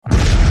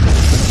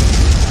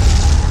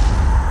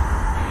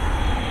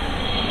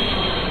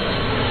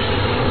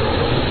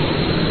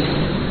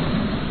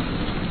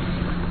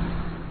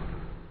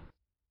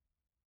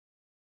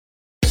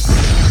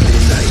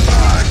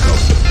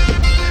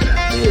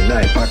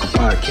Paco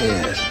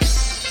Podcast.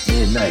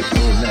 Midnight Paco.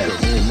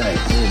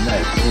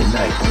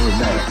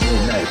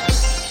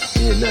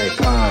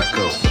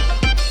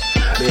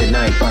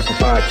 Midnight Paco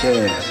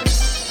Podcast.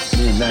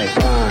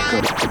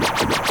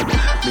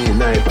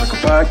 Midnight Paco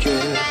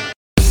Podcast.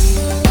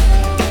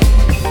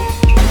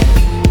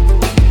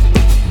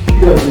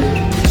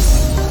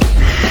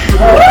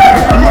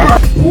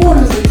 Porn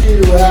is the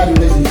key to a happy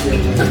relationship.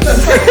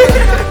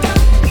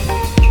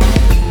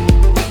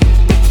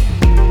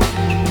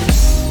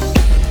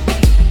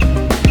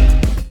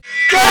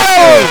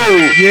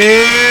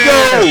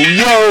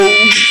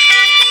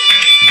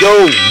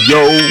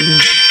 Yo.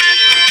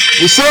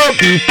 What's up,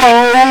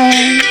 people?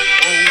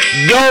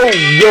 Yo.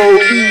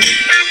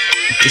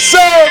 What's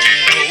up?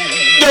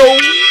 Yo.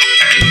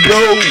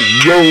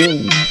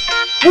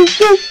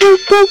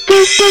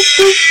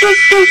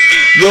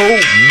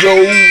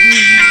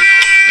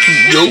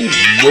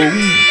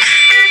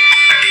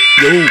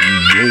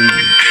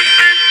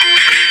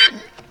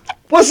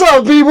 What's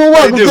up, people?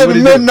 Welcome to the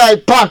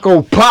Midnight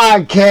Paco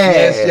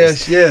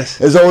Podcast.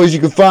 Yes. As always, you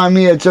can find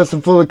me at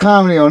Justin Fuller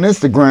Comedy on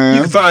Instagram.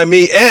 You can find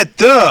me at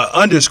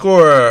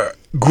 _great_COREE.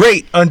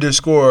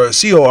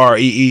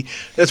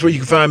 That's where you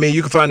can find me.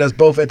 You can find us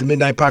both at the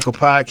Midnight Paco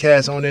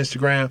Podcast on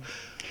Instagram.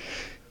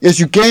 Yes,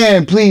 you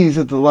can. Please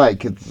hit the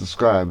like, hit the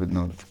subscribe, hit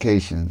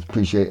notifications.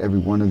 Appreciate every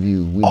one of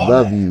you. We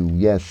love you.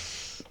 Yes.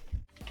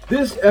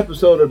 This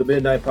episode of the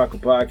Midnight Paco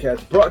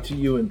Podcast brought to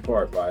you in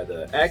part by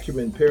the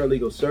Acumen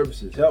Paralegal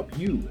Services. Help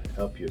you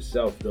help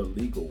yourself the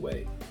legal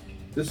way.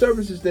 The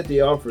services that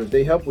they offer is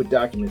they help with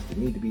documents that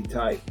need to be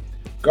typed,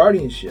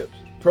 guardianships,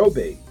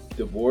 probate,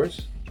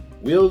 divorce,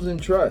 wills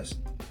and trust,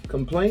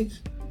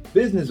 complaints,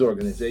 business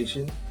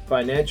organization,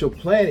 financial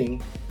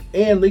planning,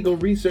 and legal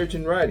research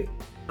and writing.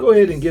 Go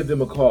ahead and give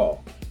them a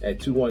call at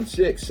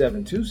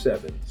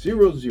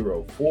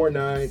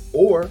 216-727-0049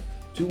 or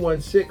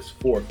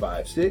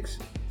 216-456-2000.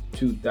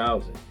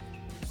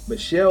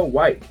 Michelle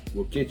White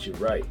will get you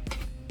right.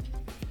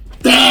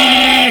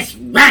 That's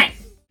right.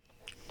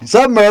 What's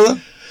up,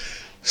 brother?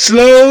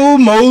 Slow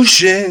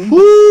motion. Woo!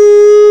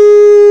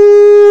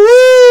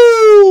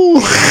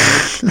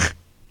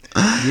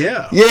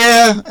 Yeah.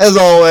 Yeah, as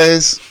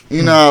always.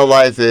 You know how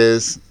life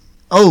is.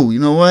 Oh, you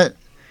know what?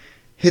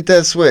 Hit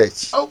that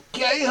switch.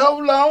 Okay,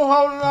 hold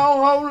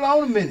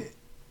on a minute.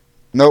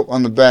 Nope,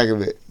 on the back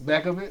of it.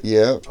 Back of it?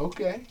 Yeah.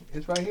 Okay,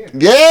 it's right here.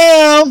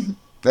 Yeah!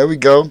 There we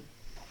go.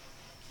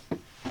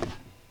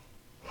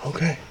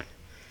 Okay.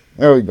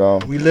 There we go.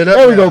 We lit up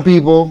There we now. go,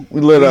 people. We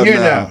lit up here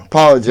now. now.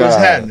 Apologize. What's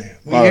happening?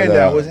 We here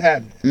now. What's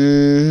happening?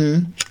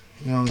 Mm-hmm.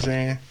 You know what I'm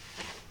saying?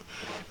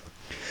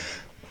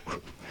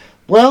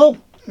 Well,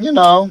 you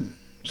know,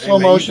 slow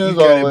Hey, man, motion you is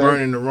got it always.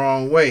 burning the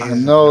wrong way. I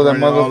know that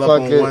Burning all up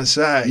on motherfucker. one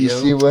side, You yo.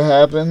 see what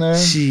happened there?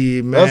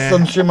 Shit, man. That's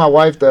some shit my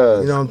wife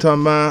does. You know what I'm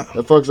talking about?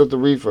 That fucks up the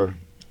reefer.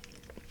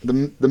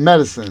 The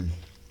medicine.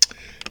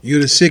 You're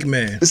the sick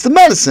man. It's the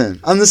medicine.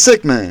 I'm the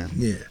sick man.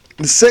 Yeah.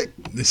 The sick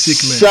The sick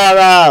man. Shout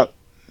out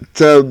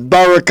to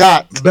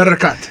Barakat.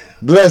 Barakat.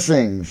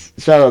 Blessings.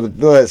 Shout out to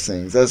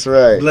blessings. That's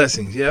right.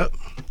 Blessings, yep.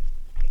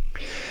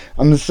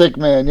 I'm the sick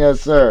man. Yes,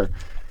 sir.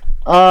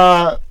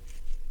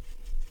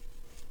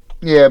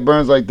 Yeah, it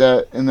burns like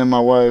that. And then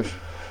my wife,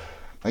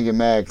 I get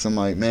mad because I'm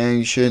like, man,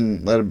 you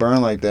shouldn't let it burn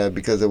like that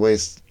because it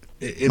wastes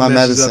It my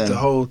messes medicine. up the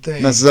whole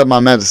thing. Messes up my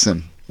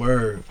medicine.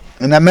 Word.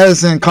 And that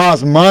medicine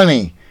costs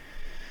money.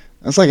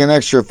 That's like an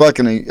extra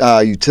fucking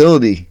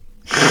utility.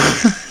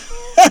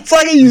 That's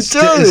like a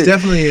utility. It's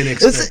definitely an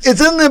expense.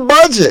 It's in the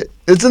budget.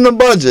 It's in the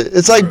budget.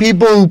 It's like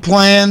people who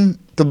plan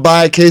to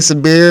buy a case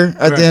of beer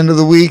at the end of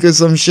the week or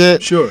some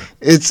shit. Sure.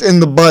 It's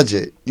in the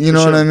budget. You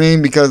know what I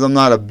mean? Because I'm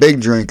not a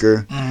big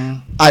drinker. Mm-hmm.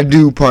 I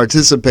do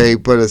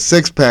participate, but a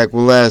 6-pack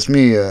will last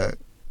me a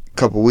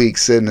couple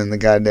weeks sitting in the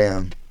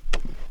goddamn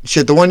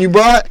shit. The one you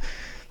brought?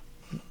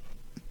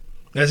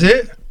 That's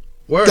it?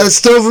 Word. That's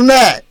still from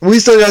that. We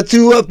still got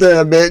 2 up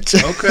there, bitch.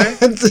 Okay.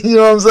 You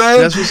know what I'm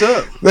saying? That's what's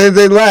up.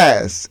 They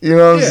last. You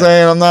know what Yeah. I'm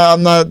saying?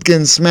 I'm not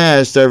getting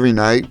smashed every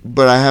night,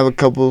 but I have a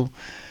couple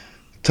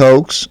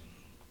tokes,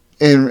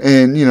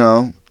 and you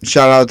know,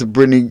 shout out to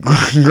Brittany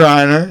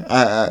Griner.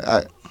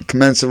 I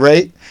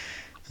commensurate.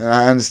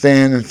 I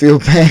understand and feel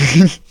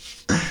pain,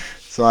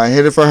 so I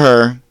hit it for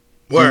her.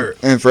 Word.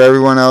 And for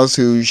everyone else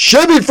who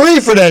should be free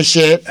for that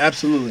shit,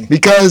 Absolutely.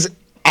 because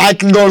I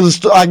can go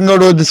to I can go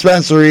to a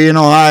dispensary in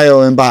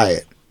Ohio and buy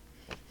it,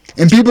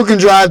 and people can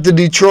drive to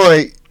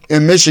Detroit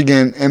in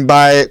Michigan and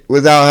buy it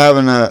without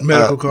having a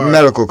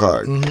medical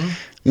card. Mm-hmm.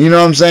 You know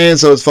what I'm saying?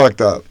 So it's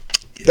fucked up.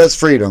 That's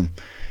freedom.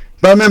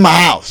 But I'm in my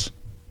house.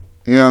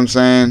 You know what I'm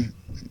saying?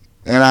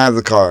 And I have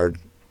the card.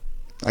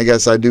 I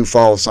guess I do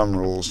follow some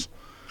rules.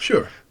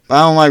 Sure. But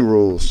I don't like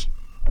rules.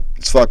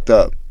 It's fucked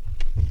up.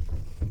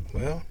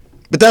 Well.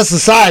 But that's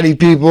society,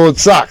 people. It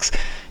sucks.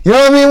 You know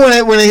what I mean?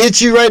 When it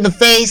hits you right in the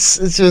face,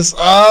 it's just,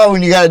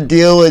 when you got to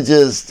deal with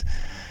just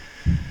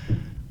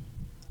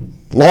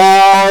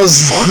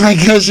laws, I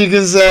guess you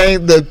can say,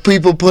 that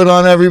people put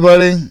on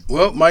everybody.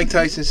 Well, Mike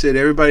Tyson said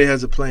everybody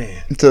has a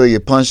plan. Until they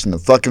get punched in the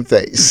fucking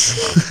face.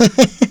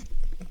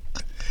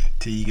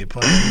 Till you get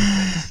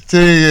punched.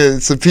 Till you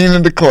get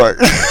subpoenaed to court.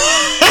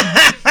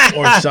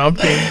 Or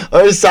something.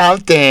 Or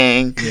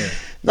something. Yeah.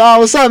 No,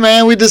 what's up,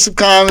 man? We did some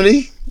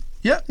comedy.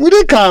 Yeah. We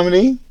did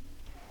comedy.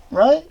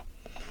 Right?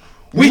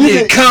 We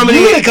did comedy.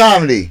 You did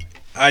comedy.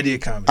 I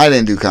did comedy. I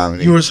didn't do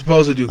comedy. You were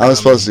supposed to do comedy. I was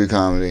supposed to do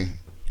comedy.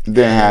 It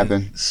didn't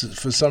happen.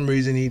 For some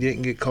reason, he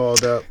didn't get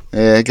called up.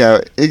 Yeah, it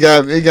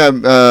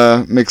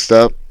got mixed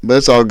up, but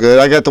it's all good.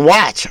 I got to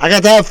watch. I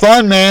got to have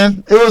fun,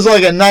 man. It was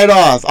like a night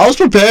off. I was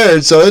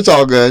prepared, so it's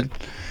all good.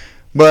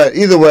 But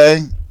either way,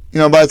 you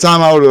know, by the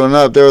time I would have went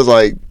up, there was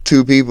like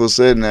 2 people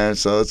sitting there,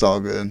 so it's all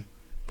good.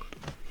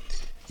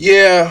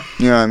 Yeah.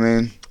 You know what I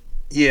mean?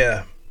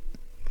 Yeah.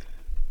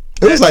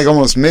 It was like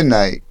almost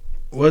midnight.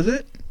 Was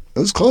it? It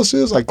was close. It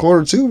was like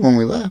 1:45 when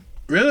we left.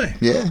 Really?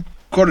 Yeah.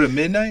 1:45 to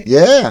midnight?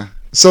 Yeah.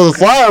 So the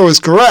flyer was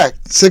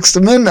correct. 6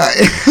 to midnight.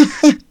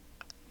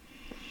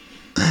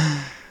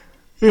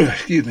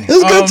 Excuse me. It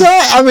was a good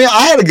time. I mean,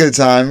 I had a good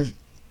time,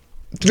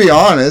 to be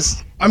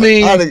honest. I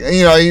mean,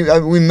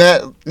 we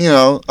met,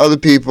 other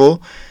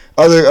people,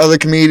 other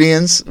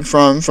comedians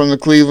from the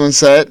Cleveland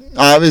set.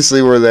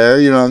 Obviously, were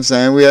there. You know what I'm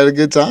saying? We had a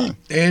good time.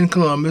 And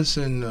Columbus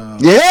and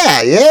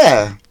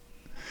Yeah.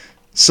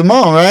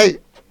 Simone, right?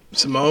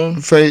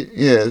 Simone.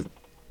 Yeah.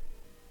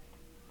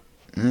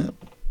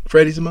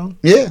 Freddie Simone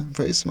Yeah,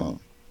 Freddie Simone.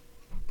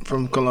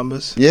 from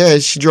Columbus. Yeah,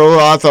 she drove.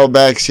 I felt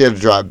bad 'cause she had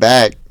to drive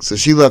back, so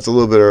she left a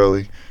little bit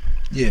early.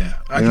 Yeah,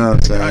 You know what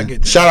I'm saying? I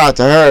get that. Shout out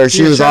to her.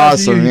 She Yeah, was shout out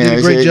to you. awesome. You did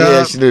a great Yeah,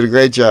 job. she did a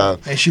great job.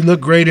 And she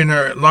looked great in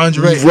her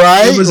lingerie.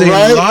 Right, It was a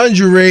right.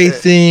 lingerie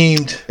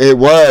themed It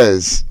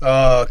was.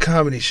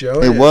 comedy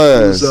show. It It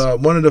was. was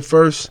one of the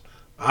first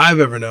I've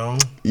ever known.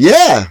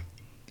 Yeah.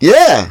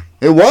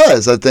 It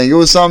was. I think it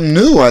was something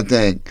new. I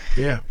think.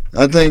 Yeah.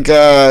 I think.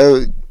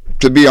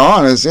 To be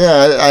honest,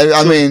 yeah.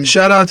 I mean,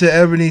 shout out to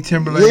Ebony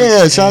Timberlake.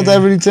 yeah. Shout out to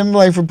Ebony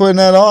Timberlake for putting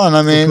that on.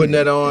 I mean, putting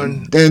that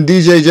on. And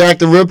DJ Jack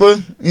the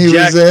Ripper, he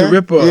Jack was there. the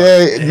Ripper.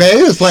 Yeah, man,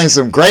 he was playing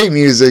some great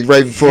music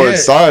right before it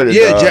started.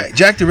 Yeah,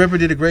 Jack the Ripper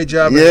did a great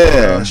job.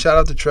 Yeah. Shout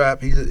out to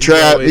Trap. He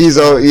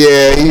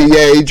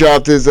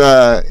dropped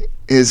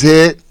his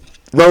hit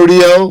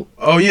Rodeo.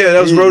 Oh yeah,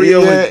 that was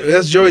Rodeo. Yeah.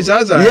 That's Joey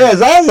Zaza. Yeah,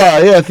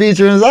 Zaza. Yeah,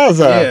 featuring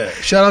Zaza. Yeah.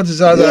 Shout out to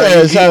Zaza.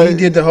 Yeah, he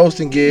did the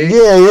hosting gig.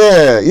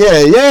 Yeah.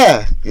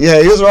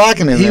 He was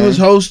rocking it. He man. was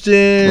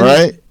hosting.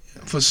 Right.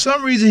 For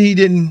some reason, he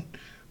didn't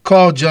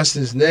call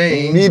Justin's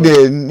name. He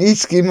didn't.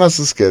 He must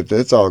have skipped it.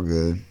 It's all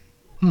good.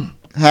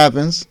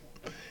 Happens.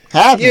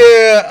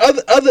 Yeah.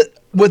 Other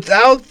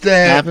without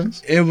that,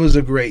 Happens. it was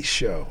a great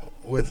show.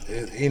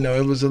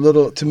 It was a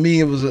little. To me,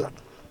 it was a.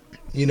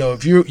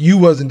 If you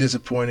wasn't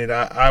disappointed,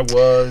 I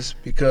was,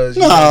 because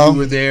you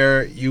were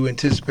there, you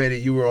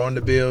anticipated, you were on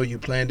the bill, you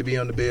planned to be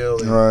on the bill,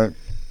 and, Right.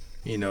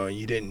 And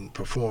you didn't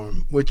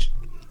perform, which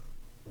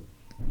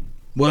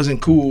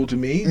wasn't cool to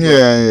me.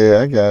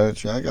 Yeah, I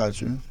got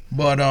you.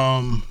 But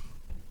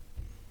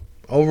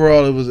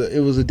overall, it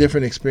was a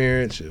different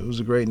experience. It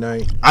was a great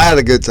night. I had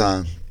a good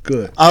time.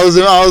 Good. I was,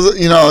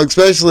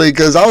 especially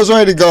because I was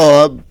ready to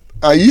go up.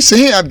 You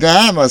see, I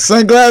had my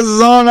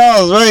sunglasses on.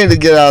 I was ready to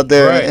get out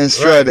there and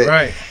shred it.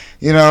 Right.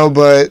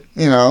 But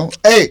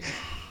hey,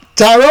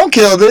 Tyrone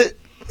killed it.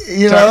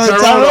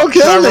 Tyrone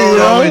killed it.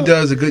 Always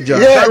does a good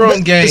job. Yeah,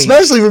 Tyrone Gaines,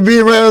 especially for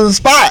being right on the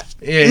spot.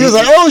 Yeah, he was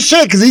like, "Oh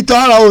shit," because he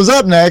thought I was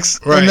up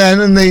next, Right. and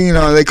then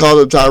they called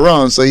up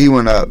Tyrone, so he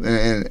went up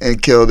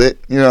and killed it.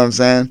 You know what I'm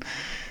saying?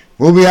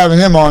 We'll be having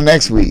him on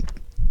next week.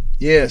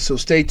 Yeah, so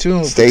stay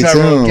tuned. Stay for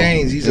Tyrone tuned.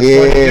 Gaines. He's a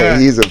funny guy.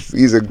 he's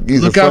a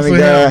Look funny out for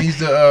guy. him. He's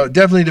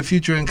definitely the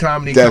future in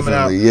comedy coming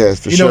out. Definitely,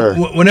 yes, for sure.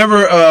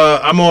 Whenever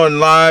I'm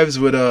on lives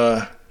with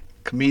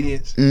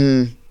comedians,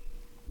 I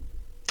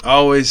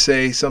always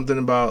say something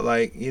about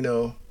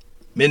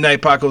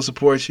Midnight Paco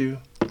supports you.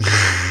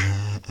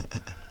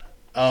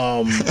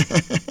 Or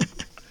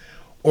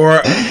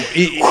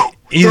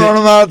Throwing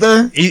him out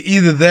there.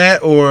 Either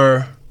that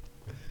or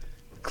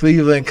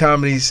Cleveland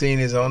comedy scene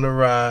is on the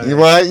rise.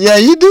 Right? Yeah,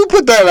 you do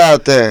put that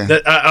out there.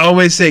 I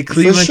always say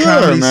Cleveland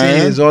comedy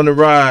scene is on the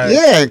rise.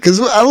 Yeah, because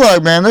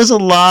look, man, there's a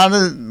lot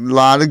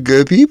of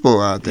good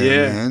people out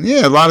there, man.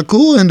 Yeah, a lot of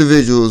cool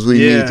individuals we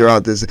meet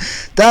throughout this.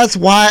 That's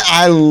why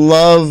I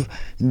love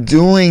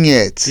doing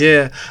it.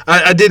 Yeah,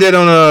 I did that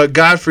on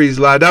Godfrey's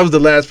live. That was the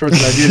last person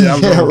I did it. I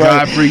was on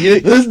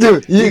Godfrey. Let's do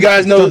it. You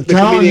guys know the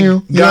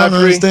comedian you Godfrey? don't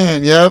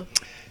understand. Yep.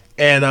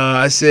 And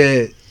I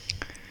said,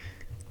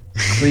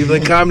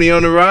 Cleveland comedy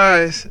on the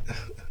rise.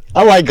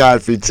 I like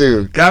Godfrey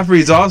too.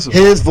 Godfrey's awesome.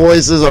 His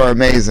voices are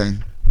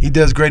amazing. He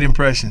does great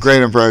impressions.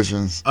 Great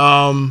impressions.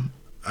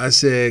 I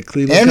said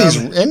Cleveland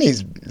comedy. And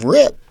he's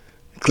ripped.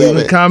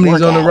 Cleveland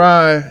comedy's on the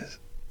rise.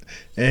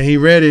 And he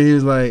read it. He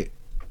was like,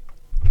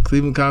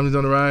 Cleveland comedy's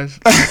on the rise.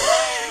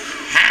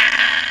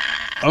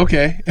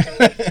 Okay.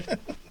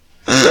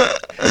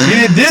 He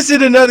did this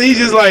and another. He's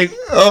just like,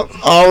 oh,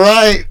 all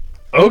right.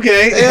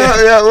 Okay.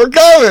 Yeah, we're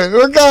coming.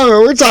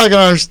 We're talking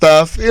our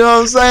stuff. You know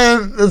what I'm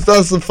saying?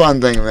 That's the fun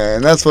thing,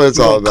 man. That's what it's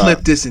all about. Clip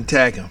this and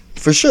tag him.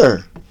 For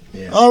sure.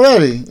 Yeah.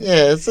 Already.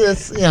 Yeah, it's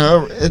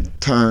it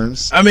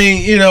turns. I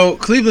mean,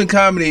 Cleveland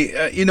comedy.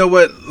 You know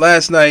what?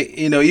 Last night,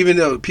 even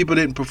though people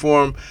didn't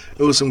perform,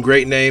 there was some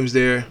great names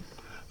there.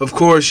 Of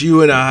course,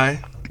 you and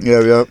I.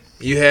 Yep.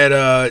 You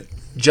had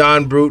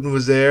John Bruton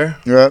was there.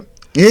 Yep.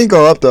 He didn't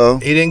go up though.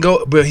 He didn't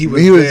go, but he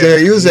was there.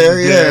 He was there.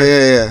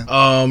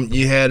 Yeah.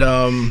 You had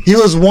He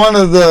was one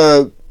of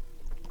the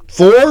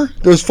 4.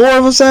 There was 4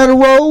 of us that had a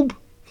robe.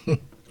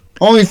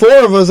 Only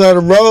 4 of us had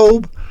a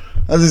robe.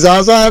 Did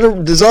Zaza had a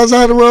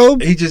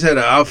robe? He just had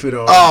an outfit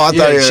on. Oh, I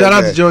thought. Shout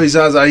out to Joey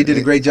Zaza. He did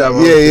a great job.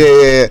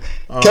 Yeah.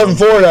 Kevin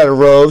Ford had a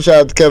robe. Shout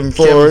out to Kevin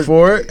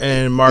Ford.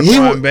 And Mark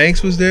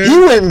Banks was there. He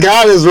went and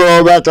got his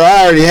robe after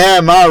I already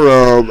had my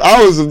robe.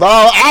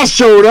 I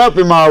showed up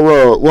in my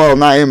robe. Well,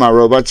 not in my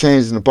robe. I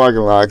changed in the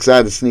parking lot because I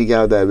had to sneak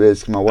out that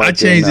bitch. My wife. I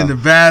changed in the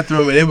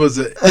bathroom, and it was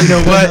you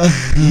know what?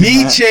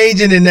 Me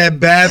changing in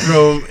that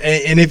bathroom,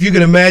 and if you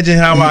can imagine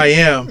how I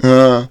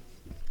am.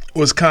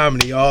 Was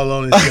comedy all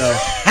on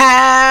itself.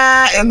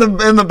 in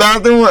the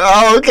bathroom.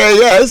 Oh, okay,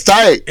 yeah, it's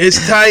tight. It's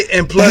tight,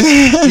 and plus,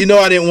 I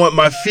didn't want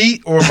my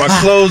feet or my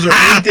clothes or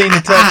anything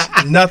to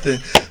touch, nothing.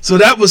 So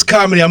that was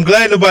comedy. I'm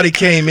glad nobody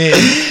came in.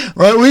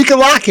 Well, we could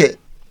lock it.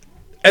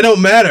 It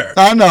don't matter.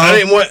 I know. I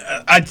didn't want.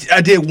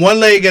 I did one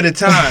leg at a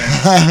time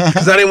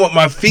because I didn't want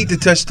my feet to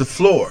touch the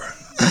floor.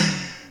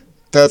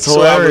 That's hilarious.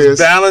 So I was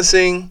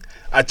balancing.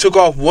 I took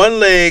off one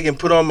leg and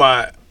put on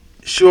my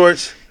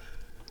shorts.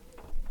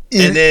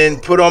 And then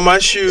put on my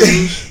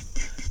shoes,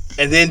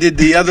 and then did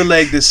the other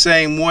leg the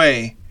same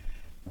way,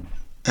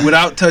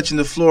 without touching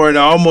the floor, and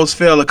I almost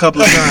fell a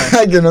couple of times.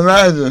 I can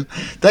imagine.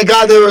 Thank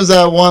God there was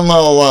that one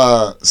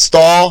little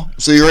stall,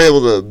 so you were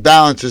able to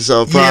balance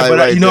yourself. Yeah, but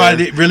I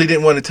really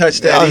didn't want to touch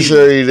that. I'm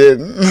sure you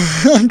didn't,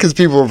 because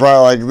people were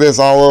probably like this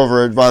all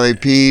over it while they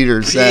peed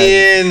or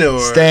sat, or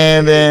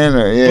standing,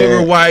 or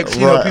booger wipes.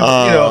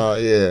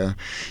 Yeah.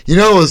 You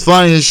know what was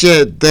funny as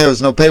shit? There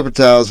was no paper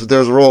towels, but there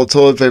was a roll of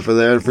toilet paper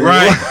there.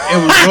 Right, it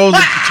was rolls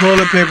of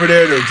toilet paper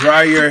there to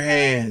dry your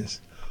hands.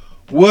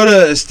 What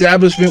a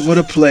establishment! What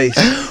a place!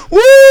 Woo!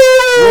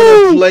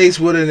 What a place!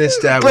 What an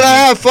establishment! But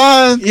I had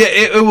fun. Yeah,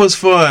 it was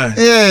fun.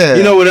 Yeah.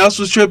 You know what else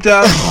was tripped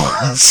out?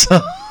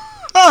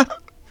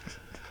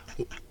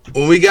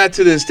 When we got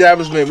to the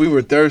establishment, we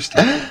were thirsty.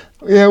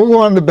 Yeah, we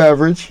wanted the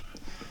beverage.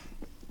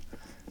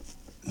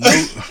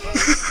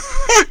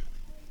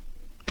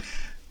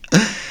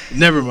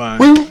 Never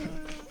mind.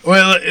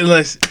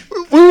 Let's.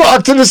 We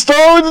walked to the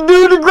store with the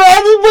dude to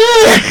grab the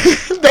beer.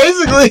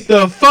 Basically.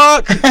 The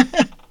fuck?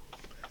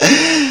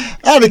 I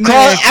had to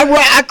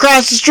I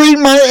crossed the street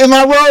in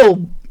my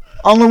robe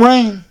on the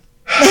rain.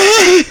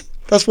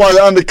 That's why the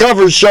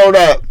undercovers showed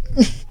up.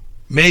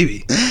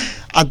 Maybe.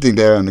 I think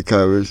they're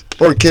undercovers.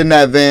 Or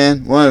kidnap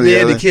van. One of the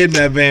other. Yeah, the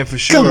kidnap van for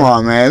sure. Come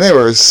on, man. They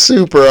were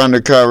super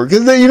undercover.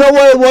 Because you know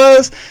what it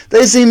was?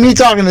 They seen me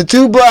talking to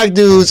 2 black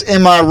dudes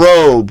in my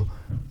robe.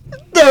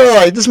 They were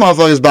like, this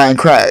motherfucker's buying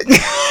crack. Pull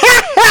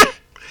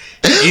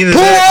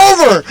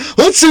over.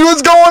 Let's see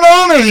what's going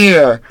on in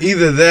here.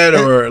 Either that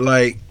or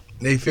like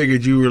they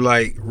figured you were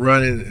like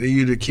running.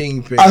 You the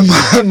kingpin.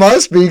 I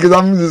must be because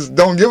I'm just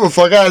don't give a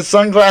fuck. I had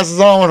sunglasses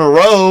on with a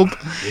robe.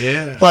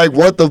 Yeah. Like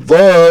what the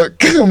fuck?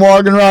 I'm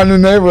walking around the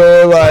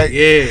neighborhood like.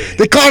 Yeah.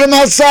 They caught him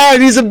outside.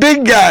 He's a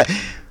big guy.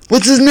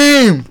 What's his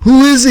name?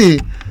 Who is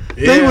he?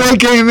 Yeah. They really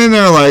came in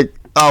there like,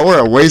 oh, we're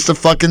a waste of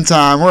fucking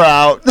time. We're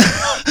out.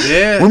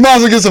 Yeah. We might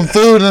as well get some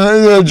food and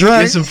a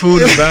drink. Get some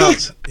food and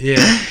bounce. Yeah.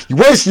 You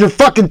wasted your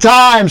fucking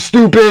time,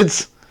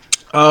 stupids.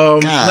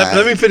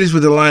 Let me finish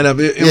with the lineup.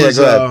 It was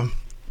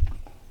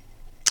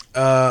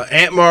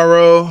Aunt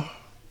Morrow,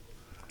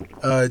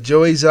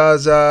 Joey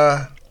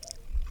Zaza,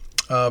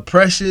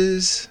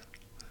 Precious,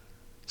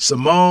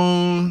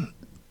 Simone,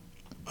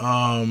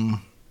 my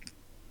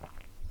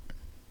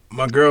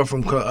girl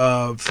from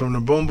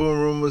the Boom Boom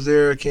Room was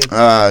there. I can't.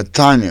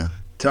 Tanya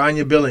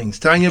Billings.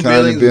 Tanya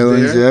Billings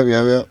was there.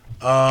 Yep.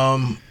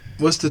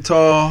 What's the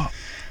tall?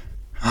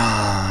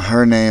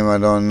 Her name I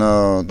don't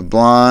know. The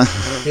blonde.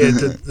 Yeah,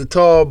 the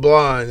tall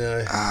blonde.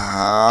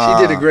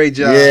 She did a great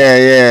job.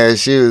 Yeah.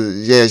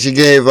 She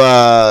gave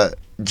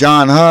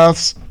John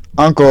Huff's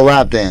uncle a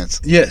lap dance.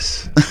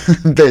 Yes.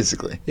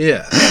 Basically.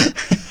 Yeah.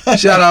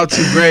 Shout out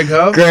to Greg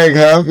Huff. Greg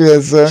Huff,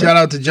 yes sir. Shout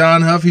out to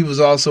John Huff. He was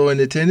also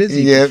in attendance.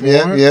 Yep.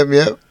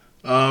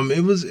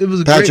 It was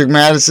a Patrick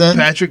Madison.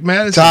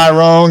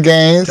 Tyrone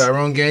Gaines.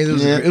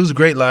 It was a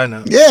great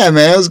lineup. Yeah,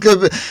 man, it was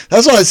good.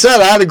 That's what I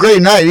said. I had a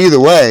great night either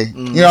way.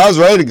 Mm-hmm. I was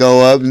ready to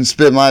go up and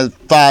spit my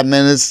 5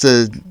 minutes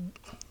to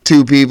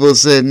 2 people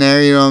sitting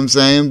there. You know what I'm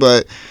saying?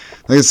 But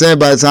like I said,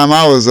 by the time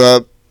I was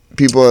up,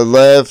 people had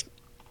left.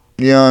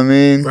 You know what I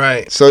mean?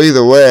 Right. So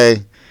either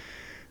way,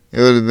 it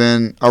would have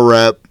been a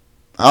rep.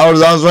 I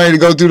was ready to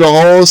go through the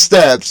whole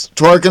steps,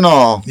 twerk and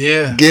all.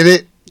 Yeah. Get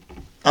it?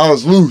 I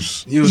was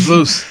loose. You was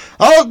loose.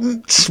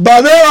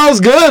 By then I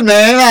was good,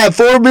 man. I had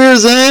 4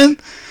 beers in.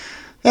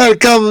 Had a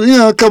couple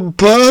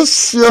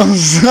puffs.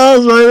 I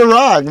was ready to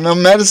rock.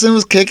 Medicine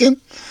was kicking.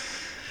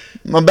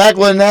 My back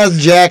wasn't as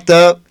jacked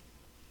up.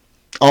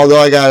 Although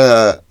I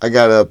got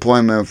an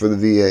appointment for the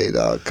VA,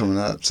 dog, coming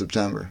up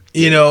September.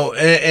 You know,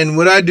 and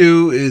what I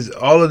do is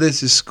all of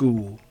this is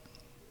school.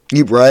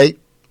 You right?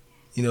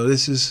 You know,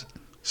 this is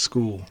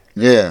school.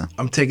 Yeah.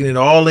 I'm taking it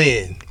all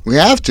in. We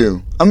have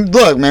to.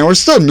 Look, man, we're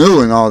still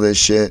new in all this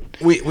shit.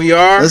 We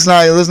are. Let's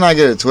not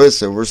get it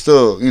twisted. We're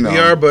still, you know. We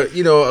are, but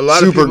you know, a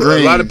lot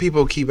green. of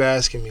people keep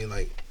asking me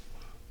like,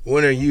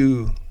 when are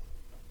you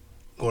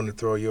going to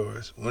throw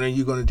yours? When are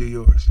you going to do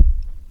yours?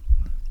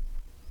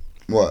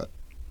 What?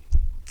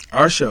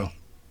 Our show.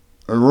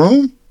 A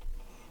room?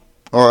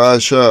 Or a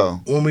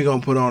show? When we going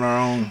to put on our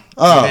own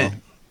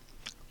event?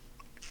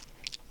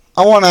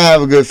 I want to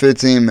have a good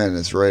 15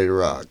 minutes ready to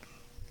rock.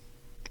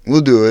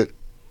 We'll do it.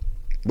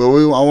 But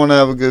I want to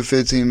have a good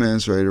 15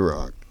 minutes ready to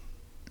rock.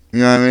 You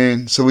know what I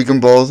mean? So we can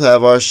both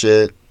have our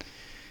shit.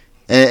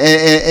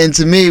 And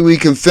to me, we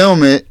can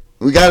film it.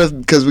 We got to,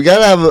 because we got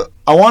to have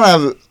I want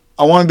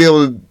to be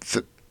able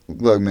to,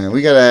 look, man,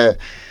 we got to have,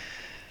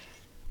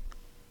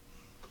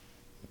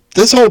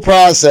 this whole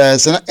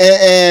process,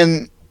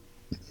 and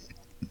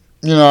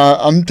you know,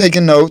 I'm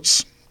taking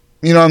notes,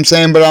 you know what I'm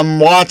saying, but I'm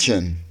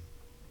watching.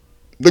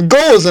 The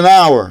goal is an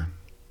hour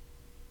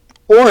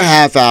or a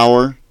half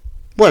hour,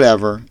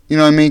 whatever, you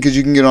know what I mean, because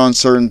you can get on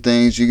certain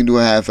things, you can do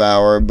a half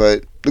hour,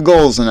 but the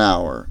goal is an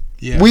hour.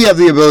 Yeah. We have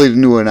the ability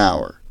to do an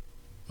hour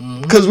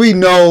because we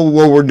know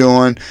what we're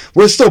doing.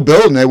 We're still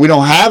building it. We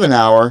don't have an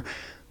hour,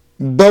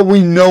 but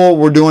we know what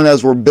we're doing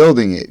as we're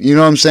building it. You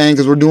know what I'm saying?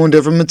 Because we're doing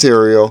different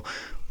material.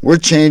 We're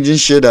changing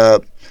shit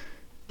up.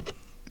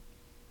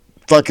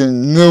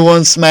 Fucking new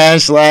one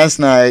smashed last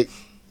night.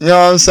 You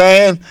know what I'm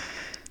saying?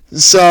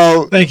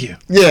 So Thank you.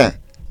 Yeah.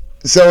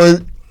 So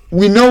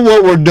we know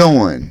what we're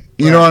doing.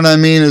 You know what I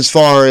mean? As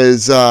far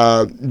as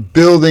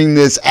building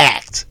this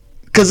act.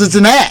 Because it's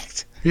an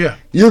act. Yeah.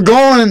 You're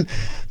going,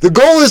 the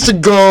goal is to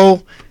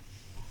go,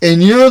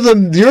 and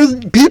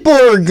people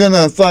are going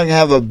to fucking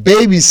have a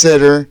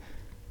babysitter,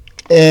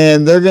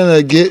 and they're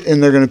going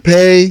to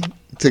pay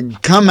to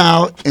come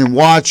out and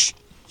watch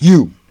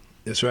you.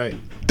 That's right.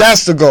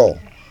 That's the goal.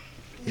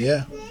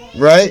 Yeah.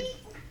 Right?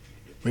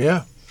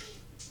 Yeah.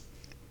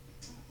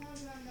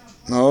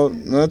 Oh,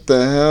 what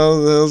the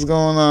hell's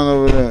going on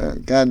over there?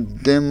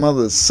 Goddamn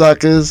mother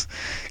suckers.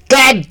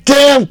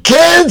 Goddamn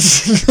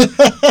kids!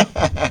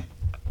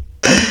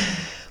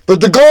 But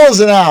the goal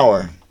is an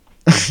hour.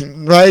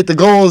 Right? The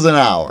goal is an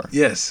hour.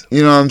 Yes.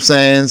 You know what I'm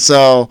saying?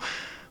 So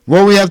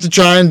what we have to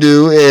try and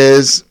do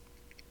is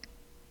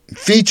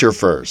feature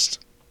first.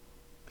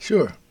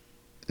 Sure.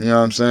 You know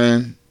what I'm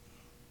saying?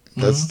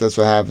 That's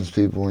what happens,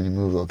 people, when you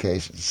move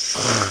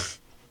locations.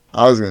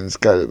 I was going to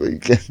cut it, but you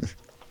can't.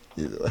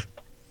 Either way.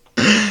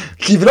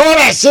 Keep it on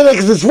that shit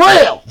because it's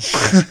real.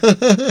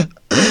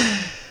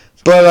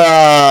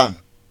 But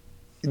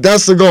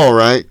that's the goal,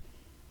 right?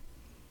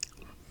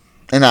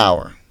 An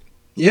hour.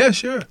 Yeah,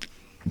 sure.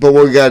 But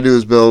what we got to do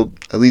is build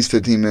at least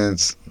 15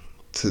 minutes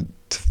to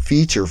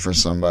feature for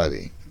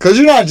somebody. Because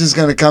you're not just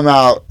going to come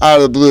out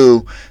of the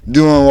blue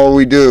doing what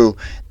we do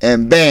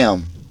and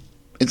bam,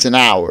 it's an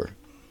hour.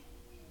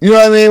 You know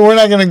what I mean? We're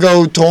not going to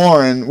go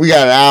touring. We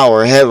got an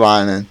hour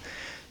headlining.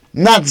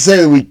 Not to say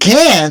that we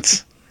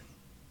can't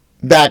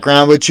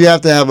background, but you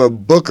have to have a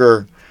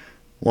booker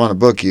want to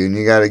book you, and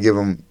you got to give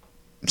them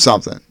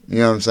something. You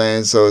know what I'm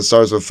saying? So it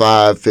starts with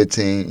 5,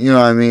 15. You know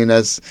what I mean?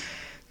 That's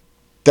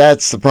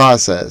the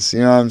process.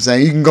 You know what I'm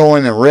saying? You can go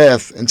in and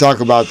riff and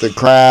talk about the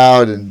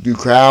crowd and do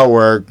crowd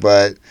work,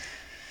 but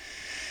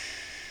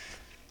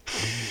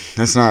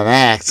that's not an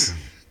act.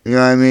 You know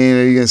what I mean?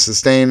 Are you going to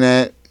sustain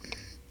that?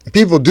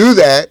 People do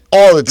that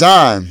all the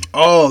time.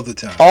 All the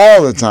time.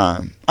 All the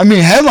time. I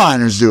mean,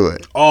 headliners do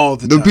it. All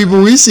the time. The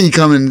people we see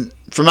coming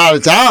from out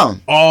of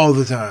town. All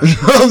the time. You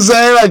know what I'm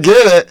saying? I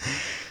get it.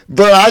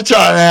 But I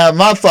try to have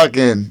my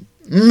fucking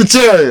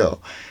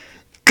material.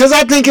 Because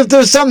I think if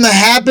there's something that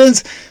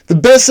happens, the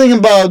best thing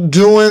about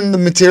doing the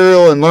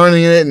material and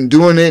learning it and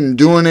doing it,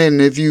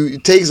 and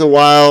it takes a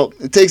while,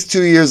 it takes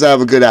 2 years to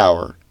have a good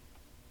hour.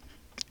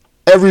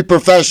 Every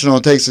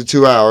professional takes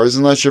 2 hours,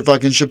 unless you're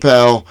fucking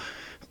Chappelle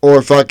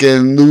or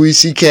fucking Louis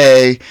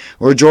C.K.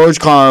 or George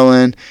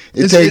Carlin.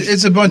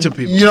 It's a bunch of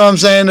people. You know what I'm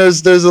saying?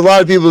 There's a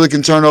lot of people that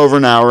can turn over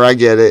an hour. I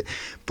get it.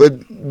 But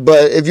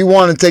if you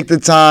want to take the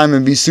time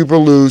and be super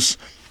loose,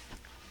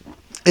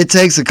 it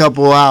takes a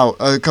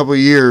couple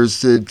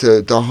years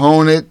to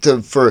hone it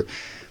for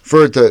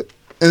it to,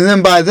 and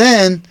then by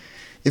then,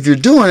 if you're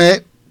doing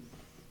it,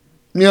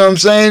 you know what I'm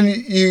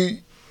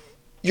saying,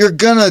 you're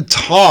gonna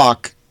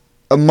talk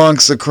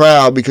amongst the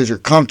crowd because you're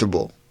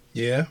comfortable.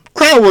 Yeah.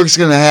 Crowd work's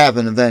gonna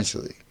happen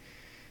eventually.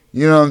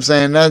 You know what I'm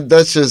saying?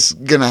 That's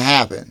just gonna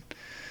happen.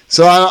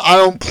 So I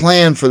don't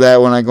plan for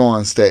that when I go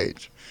on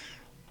stage.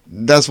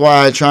 That's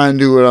why I try and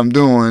do what I'm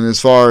doing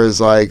as far as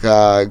like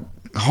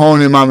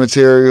honing my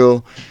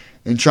material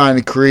and trying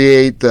to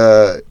create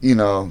the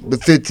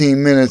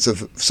 15 minutes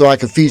so I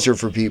can feature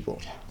for people.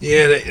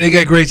 Yeah, they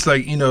got greats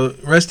like,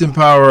 rest in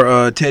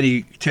power,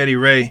 Teddy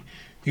Ray.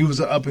 He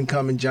was an up and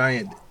coming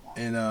giant,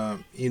 and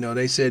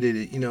they said that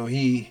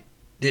he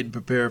didn't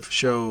prepare for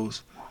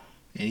shows,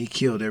 and he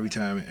killed every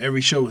time.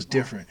 Every show was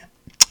different.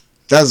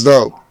 That's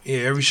dope. Yeah,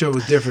 every show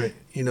was different.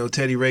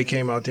 Teddy Ray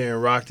came out there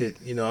and rocked it.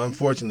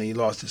 Unfortunately, he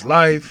lost his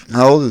life.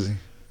 How old is he?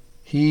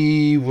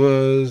 He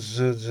was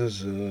he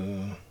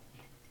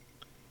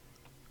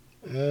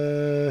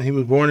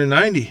was born in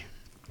 90.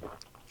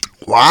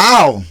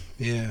 Wow.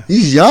 Yeah.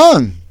 He's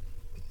young.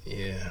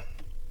 Yeah.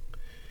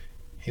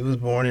 He was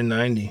born in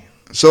 90.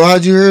 So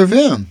how'd you hear of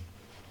him?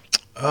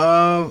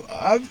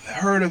 I've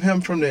heard of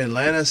him from the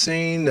Atlanta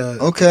scene, the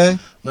Okay.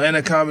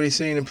 Atlanta comedy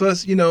scene, and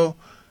plus,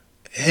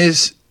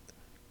 his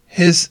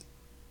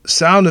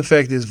sound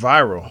effect is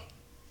viral.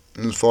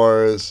 As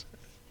far as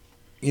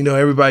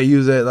Everybody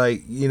use that,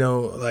 like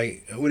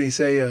what do you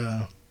say?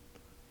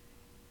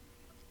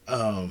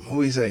 What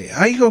do you say?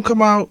 How you gonna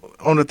come out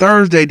on a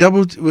Thursday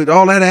double with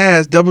all that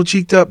ass, double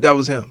cheeked up? That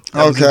was him.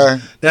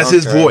 That's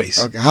his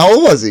voice. Okay. How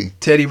old was he?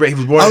 Teddy Ray. He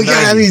was born in 90.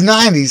 Yeah, he's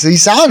 90, so he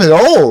sounded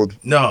old.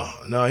 No,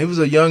 he was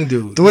a young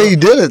dude. The way you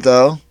did it,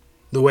 though.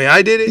 The way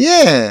I did it?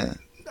 Yeah.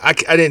 I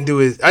didn't do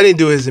his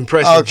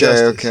impression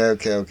justice.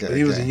 Okay. But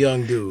he was a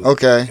young dude.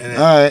 Okay. And,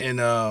 all right.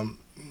 And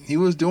he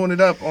was doing it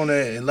up on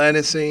the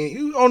Atlanta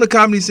scene, on the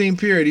comedy scene.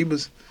 Period. He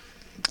was.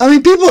 I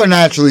mean, people are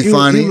naturally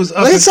funny. He was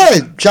like I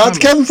said, shout out to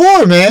Kevin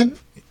Ford, man.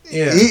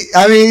 Yeah.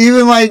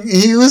 Even like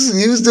he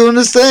was doing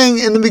this thing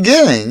in the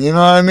beginning. You know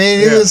what I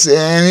mean? He was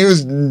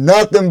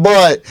nothing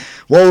but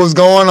what was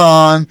going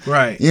on.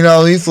 Right. He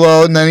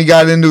flowed, and then he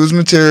got into his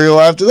material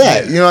after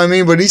that. Yeah. You know what I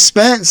mean? But he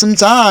spent some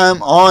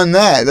time on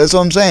that. That's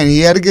what I'm saying. He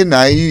had a good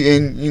night,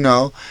 and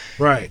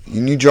right.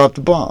 And you dropped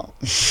the bomb.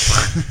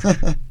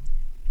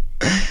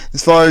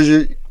 As far as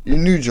your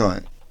new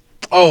joint.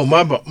 Oh,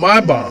 my bomb.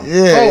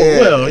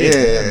 Yeah.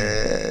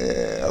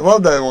 I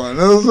love that one.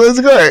 It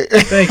was great.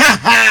 Thank you.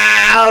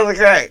 That was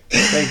great.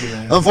 Thank you,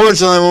 man.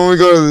 Unfortunately, when we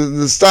go to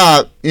the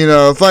stop,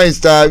 funny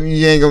stop,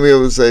 you ain't gonna be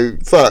able to say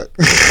fuck.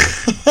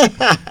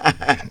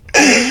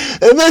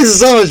 It makes it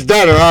so much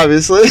better,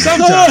 obviously.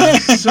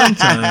 Sometimes.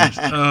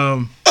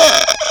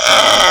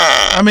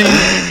 I mean,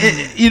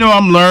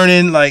 I'm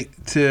learning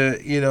to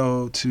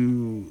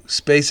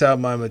space out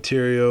my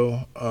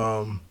material.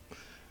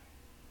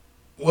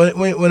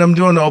 When I'm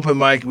doing the open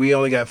mic, we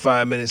only got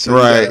 5 minutes. So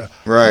right.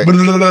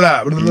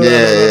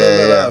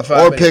 Yeah.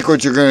 Or pick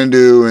what you're gonna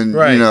do, and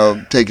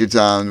take your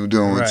time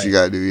doing what you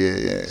gotta do.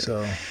 Yeah.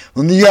 So,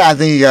 I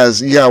think you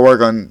gotta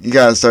work on. You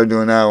gotta start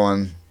doing that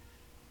one.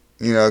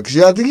 Because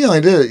I think you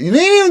only did it. You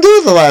didn't even do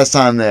it the last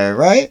time there,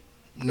 right?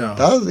 No.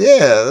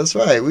 That's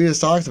right. We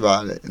just talked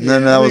about it, and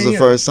then that was the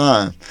first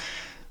time.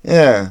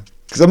 Yeah,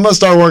 because I'm gonna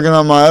start working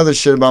on my other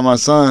shit about my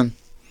son.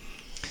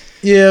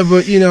 Yeah,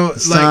 but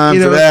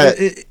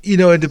it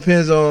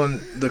depends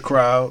on the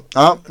crowd.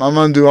 I'm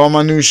gonna do all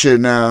my new shit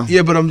now.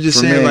 Yeah, but I'm just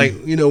saying,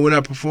 when I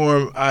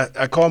perform,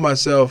 I call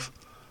myself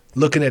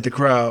looking at the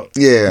crowd.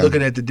 Yeah.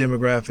 Looking at the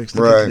demographics,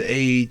 looking at the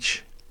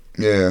age.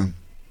 Yeah.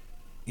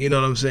 You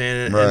know what I'm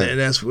saying? Right. And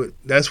that's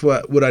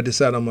what I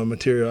decide on my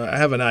material. I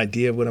have an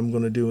idea of what I'm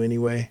gonna do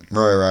anyway.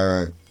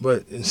 Right.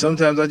 But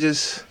sometimes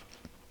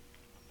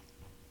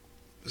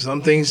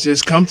some things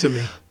just come to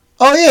me.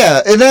 Oh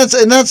yeah, and that's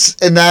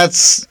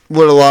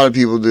what a lot of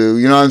people do.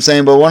 You know what I'm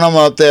saying? But when I'm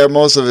up there,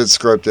 most of it's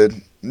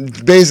scripted.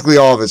 Basically,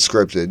 all of it's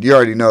scripted. You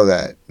already know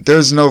that.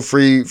 There's no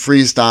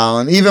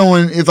freestyling.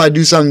 Even if I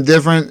do something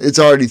different, it's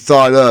already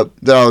thought up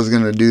that I was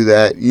gonna do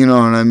that. You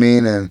know what I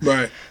mean? And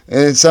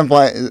at some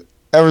point,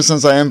 ever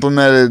since I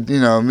implemented,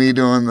 me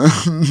doing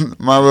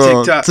my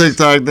little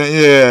TikTok thing,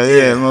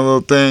 yeah, my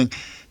little thing,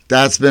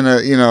 that's been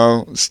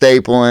a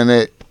staple in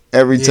it.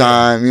 Every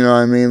time, you know what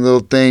I mean, little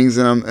things,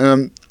 and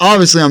I'm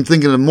obviously I'm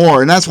thinking of more,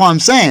 and that's why I'm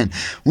saying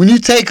when you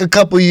take a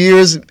couple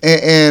years,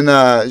 and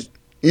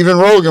even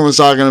Rogan was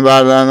talking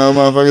about it. I know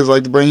motherfuckers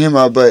like to bring him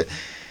up, but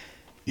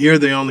you're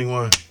the only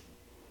one.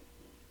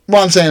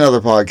 Well, I'm saying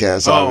other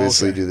podcasts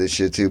obviously okay. do this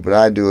shit too, but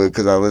I do it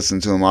because I listen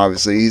to him.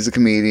 Obviously, he's a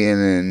comedian,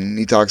 and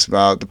he talks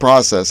about the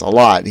process a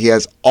lot. He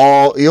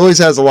always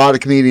has a lot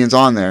of comedians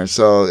on there,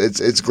 so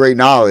it's great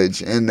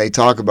knowledge, and they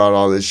talk about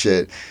all this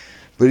shit.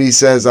 But he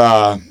says,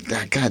 God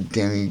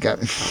damn it, you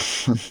got me.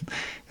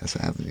 That's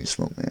what happens when you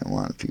smoke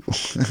marijuana, people.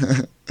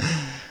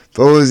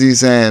 But what was he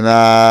saying?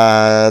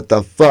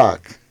 The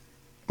fuck?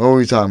 What were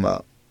we talking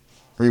about?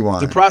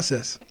 Rewind. The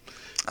process.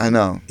 I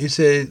know. You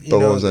said,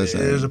 what was I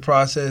saying? There's a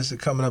process of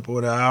coming up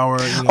with an hour.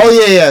 Oh,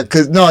 yeah.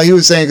 He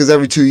was saying because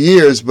every 2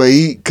 years, but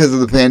because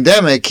of the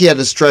pandemic, he had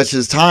to stretch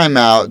his time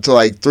out to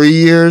like 3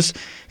 years.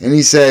 And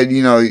he said,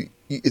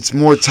 it's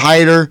more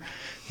tighter.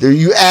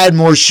 You add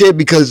more shit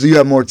because you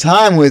have more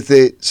time with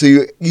it. So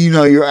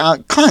you're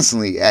out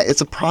constantly.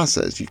 It's a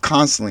process. You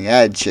constantly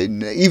add shit.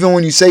 Even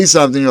when you say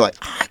something, you're like,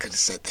 I could have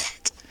said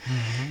that.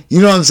 Mm-hmm.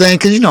 You know what I'm saying?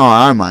 Because you know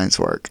how our minds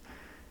work.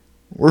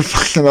 We're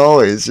fucking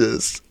always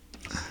just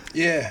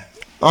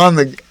on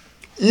the.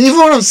 Even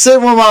when I'm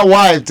sitting with my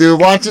wife,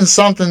 dude, watching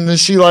something that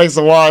she likes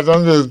to watch,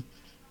 I'm just,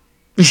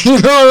 you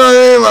know what I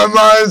mean? My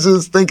mind's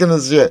just thinking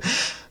of shit.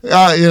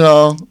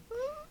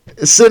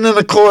 Sitting in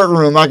the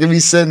courtroom, I could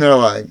be sitting there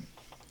like,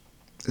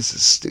 this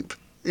is stupid.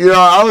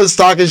 I was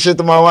talking shit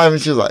to my wife,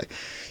 and she was like,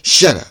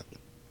 shut up.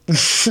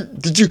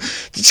 Did you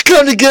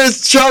come to get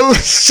us show?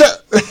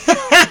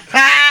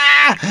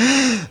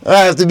 I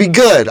have to be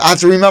good. I have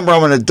to remember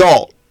I'm an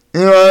adult.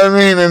 You know what I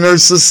mean? And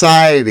there's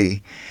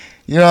society.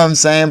 You know what I'm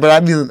saying? But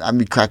I'd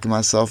be cracking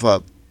myself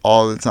up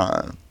all the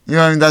time. You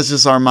know what I mean? That's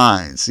just our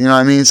minds. You know what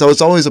I mean? So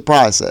it's always a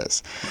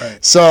process.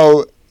 Right.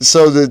 So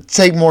to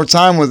take more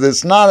time with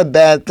it's not a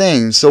bad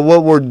thing. So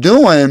what we're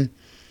doing,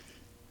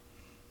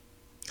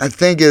 I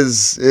think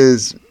is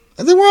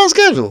I think we're on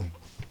schedule.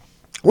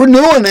 We're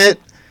doing it,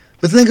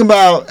 but think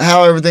about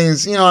how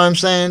everything's, you know what I'm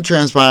saying,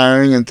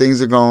 transpiring and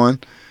things are going.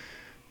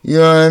 You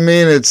know what I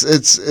mean?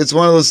 It's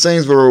one of those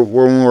things where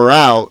when we're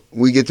out,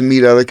 we get to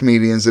meet other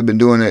comedians that have been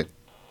doing it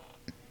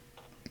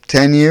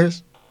 10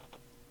 years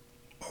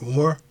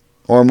or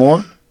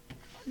more.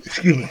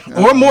 Excuse me.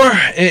 Or more.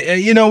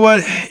 You know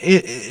what?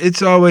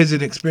 It's always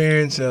an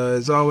experience.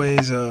 It's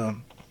always,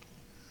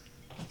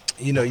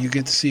 you know, you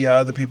get to see how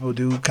other people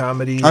do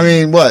comedy. I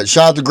mean, what?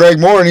 Shout out to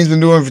Greg Moore, and he's been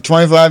doing it for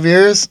 25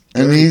 years.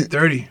 And he's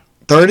 30.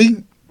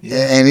 30?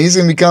 Yeah. And he's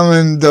going to be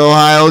coming to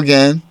Ohio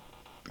again.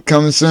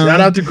 Coming soon. Shout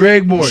out to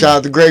Greg Moore. Shout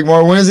out to Greg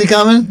Moore. When is he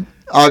coming?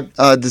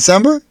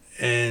 December?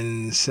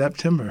 In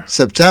September.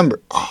 September.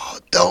 Oh,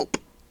 dope.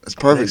 That's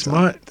perfect. Next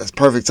month. That's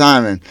perfect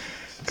timing.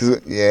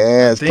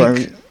 It's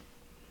perfect.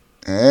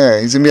 Yeah,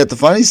 he's gonna be at the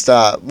Funny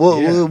Stop.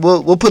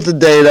 We'll put the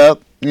date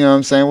up. You know what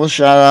I'm saying? We'll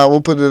shout out. We'll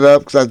put it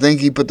up because I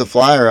think he put the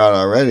flyer out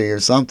already or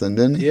something,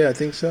 didn't he? Yeah, I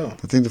think so.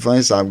 I think the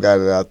Funny Stop got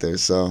it out there.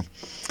 So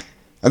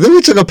I think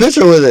we took a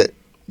picture with it.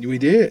 We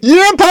did. You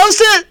didn't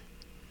post it?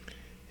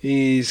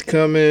 He's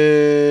coming.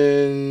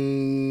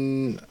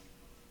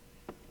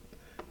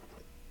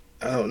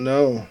 I don't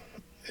know.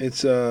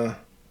 It's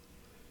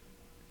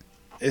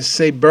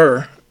say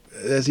Burr.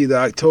 That's either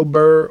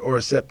October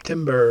or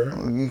September.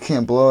 You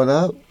can't blow it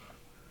up.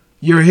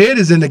 Your head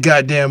is in the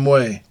goddamn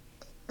way.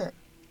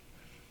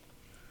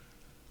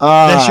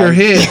 That's your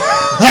head.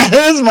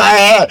 That is my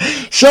head.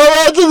 Show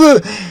out to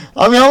the.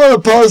 I mean, I'm gonna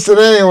post it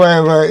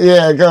anyway, but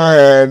yeah, go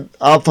ahead.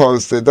 I'll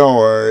post it. Don't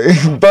worry.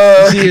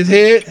 Burr. See his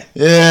head?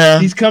 Yeah.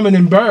 He's coming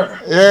in Burr.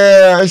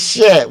 Yeah.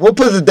 Shit. We'll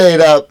put the date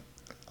up.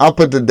 I'll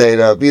put the date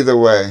up. Either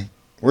way,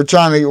 we're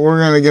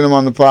gonna get him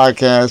on the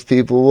podcast.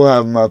 People, we'll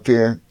have him up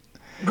here.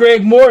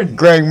 Greg Morton.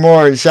 Greg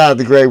Morton. Shout out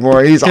to Greg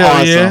Morton. He's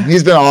awesome. Yeah.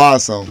 He's been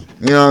awesome.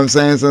 You know what I'm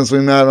saying? Since we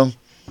met him.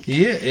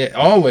 Yeah,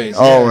 always.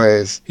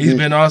 Always. Yeah. He's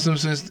been awesome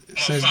since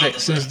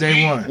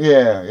day one.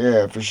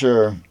 Yeah, for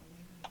sure.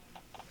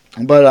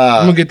 But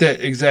I'm gonna get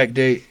that exact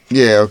date.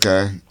 Yeah,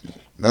 okay.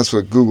 That's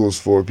what Google's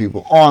for,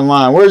 people.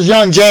 Online. Where's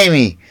Young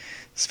Jamie?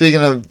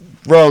 Speaking of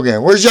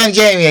Rogan, where's Young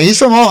Jamie? He's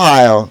from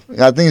Ohio.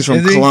 I think he's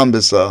from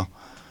Columbus, though.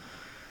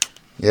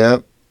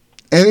 Yep.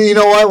 And you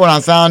know what? When I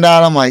found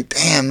out, I'm like,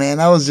 damn, man,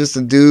 I was just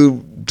a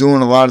dude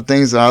doing a lot of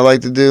things that I like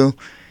to do.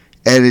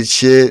 Edit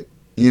shit,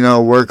 you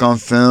know, work on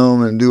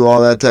film and do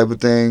all that type of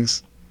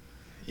things.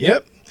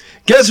 Yep.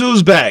 Guess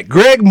who's back?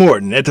 Greg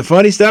Morton at the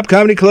Funny Stop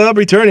Comedy Club,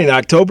 returning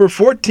October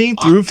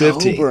 14th through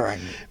 15th.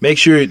 Make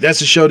sure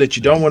that's a show that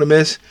you don't want to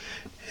miss.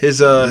 His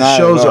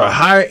shows are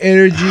high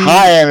energy.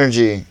 High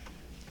energy.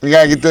 We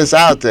got to get this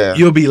out there.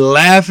 You'll be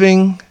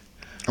laughing.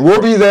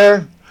 We'll be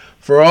there.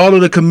 For all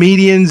of the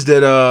comedians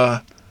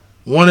that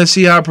want to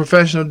see how a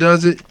professional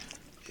does it,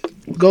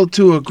 go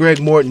to a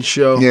Greg Morton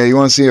show. Yeah, you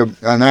want to see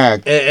an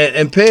act.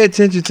 And pay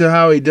attention to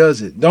how he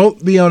does it.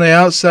 Don't be on the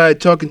outside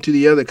talking to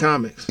the other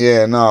comics.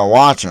 Yeah, no,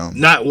 watch them.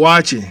 Not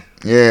watching.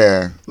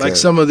 Yeah. Like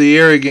some of the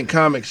arrogant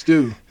comics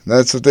do.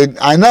 That's what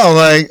I know,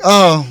 like,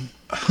 oh,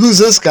 who's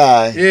this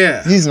guy?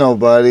 Yeah. He's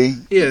nobody.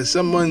 Yeah,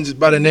 someone's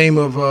by the name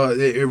of,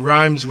 it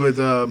rhymes with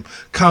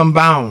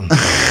compound.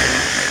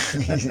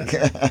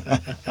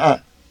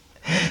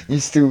 You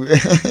stupid.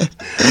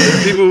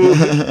 People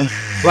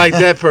like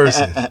that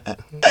person.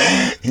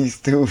 He's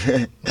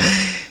stupid.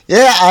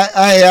 Yeah,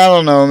 I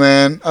don't know,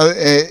 man.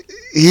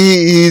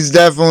 He's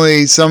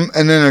definitely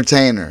an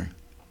entertainer.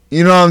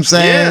 You know what I'm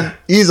saying? Yeah.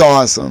 He's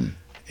awesome.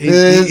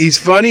 He's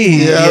funny.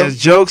 He has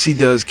jokes. He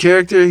does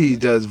character. He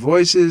does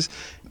voices.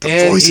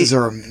 The voices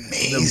are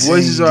amazing. The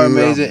voices are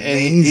amazing.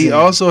 And he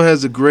also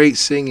has a great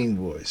singing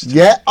voice.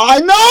 Yeah, I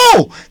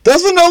know.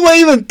 That's what nobody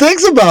even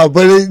thinks about.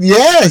 But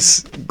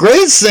yes,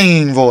 great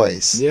singing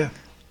voice. Yeah.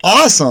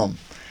 Awesome.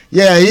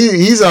 Yeah,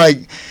 he's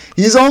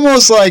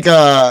almost like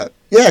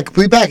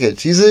complete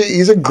package.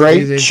 He's a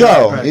great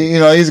show. You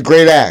know, he's a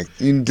great act.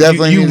 You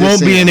definitely you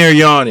won't be in there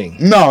yawning.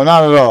 No,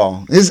 not at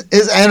all. His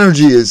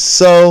energy is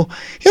so.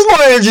 He has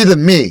more energy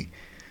than me.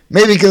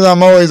 Maybe because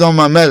I'm always on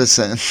my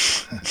medicine.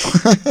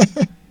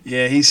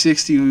 Yeah, he's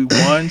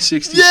 61,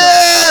 60.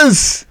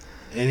 Yes!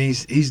 And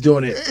he's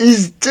doing it.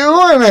 He's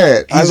doing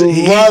it. I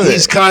love it.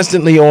 He's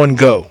constantly on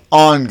go.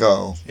 On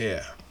go.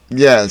 Yeah.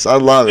 Yes, I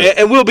love it.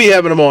 And we'll be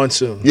having him on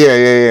soon.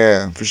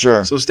 Yeah, for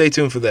sure. So stay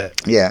tuned for that.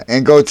 Yeah,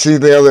 and go see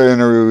the other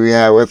interview we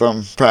had with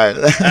him prior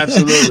to that.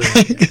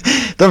 Absolutely.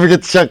 Don't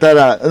forget to check that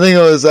out. I think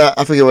it was,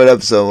 I forget what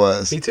episode it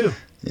was. Me too.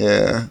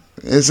 Yeah.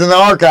 It's in the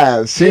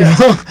archives. Yeah.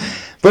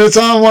 But it's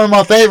on one of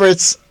my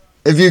favorites.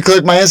 If you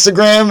click my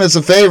Instagram, it's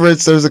a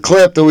favorites. There's a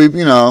clip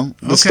that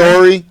the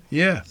story.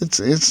 Yeah. It's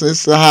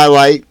the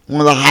highlight, one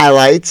of the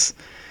highlights.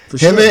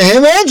 For him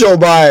sure. and Joe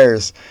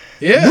Byers.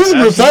 Yeah, These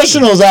are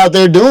professionals out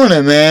there doing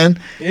it, man.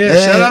 Yeah, and,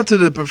 shout out to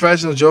the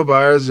professional Joe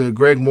Byers,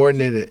 Greg Morton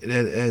that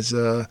has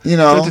took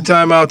the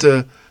time out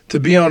to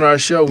be on our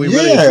show. We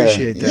really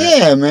appreciate that.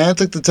 Yeah, man.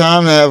 Took the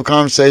time to have a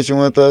conversation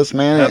with us,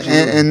 man.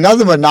 And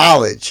nothing but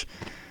knowledge.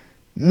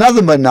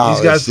 Nothing but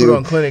knowledge. These guys put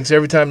on clinics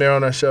every time they're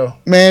on our show.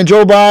 Man,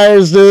 Joe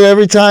Byers, dude,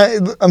 every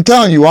time. I'm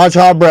telling you, watch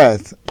Hot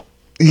Breath.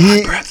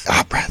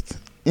 Hot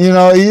Breath. You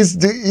know,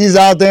 he's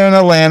out there in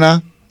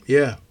Atlanta.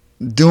 Yeah.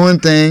 Doing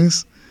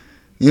things.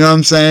 You know what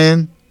I'm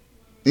saying?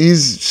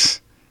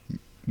 He's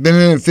been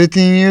in it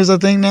 15 years, I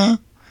think, now.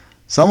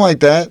 Something like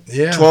that.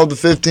 Yeah. 12 to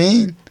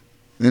 15.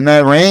 In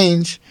that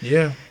range.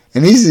 Yeah.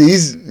 And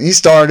he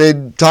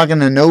started talking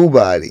to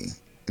nobody.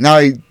 Now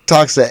he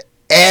talks to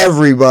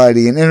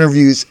everybody and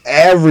interviews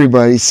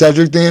everybody.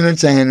 Cedric the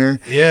Entertainer.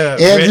 Yeah.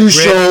 Andrew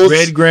Schultz.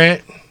 Red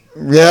Grant.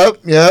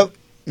 Yep.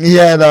 He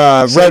had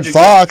Red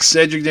Fox.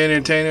 Cedric the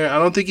Entertainer. I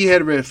don't think he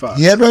had Red Fox.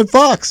 He had Red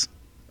Fox.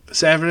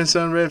 Sanford and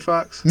Son Red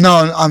Fox?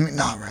 No, I mean,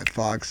 not Red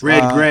Fox.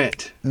 Red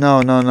Grant.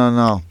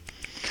 No.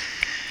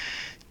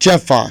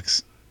 Jeff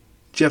Fox.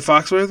 Jeff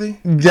Foxworthy?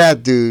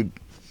 That dude.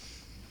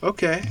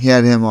 Okay. He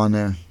had him on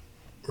there.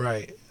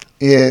 Right.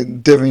 Yeah,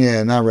 different.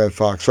 Yeah, not Red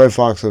Fox. Red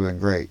Fox would have been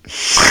great.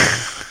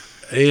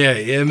 Yeah,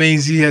 it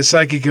means he has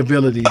psychic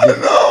abilities.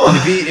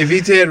 If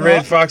he had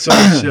Red Fox on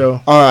the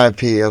show.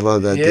 R.I.P. I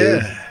love that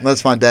dude.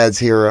 That's my dad's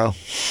hero.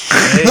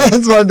 Hey.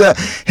 That's my dad.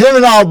 Him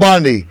and Al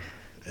Bundy.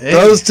 Hey.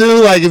 Those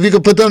two, like, if you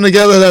could put them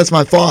together, that's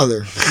my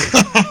father.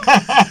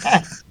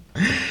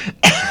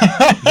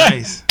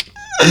 Nice.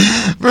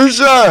 For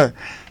sure.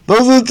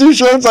 Those are the two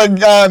shirts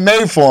I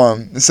made for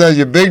him. It says,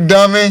 "You big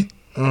dummy,"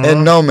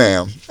 and "No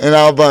ma'am," and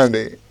Al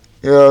Bundy.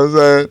 You know what I'm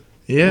saying?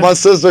 Yeah. My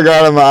sister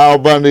got him an Al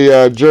Bundy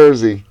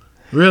jersey.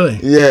 Really?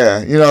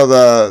 Yeah. You know,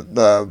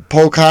 the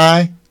Polk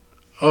High?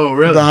 Oh,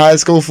 really? The high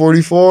school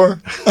 44?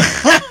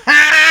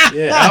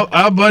 Yeah.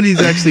 Al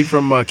Bundy's actually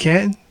from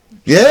Canton.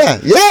 Yeah.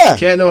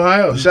 Canton,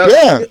 Ohio.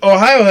 Yeah.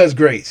 Ohio has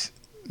greats.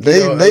 They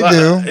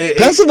do.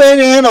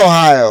 Pennsylvania and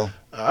Ohio.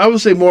 I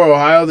would say more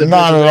Ohio than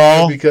not Pennsylvania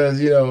at all because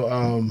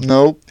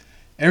nope.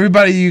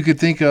 Everybody you could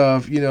think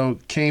of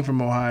came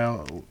from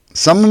Ohio.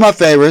 Some of my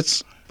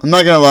favorites. I'm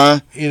not gonna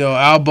lie.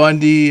 Al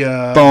Bundy,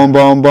 Bone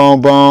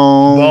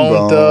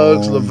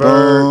Thugs,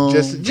 Laverne,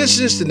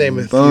 just to name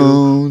a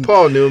few.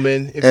 Paul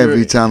Newman.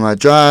 Every time I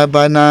drive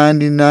by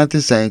 99th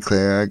to St.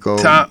 Clair, I go.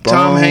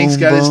 Tom Hanks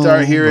got his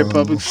start here at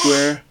Public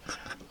Square.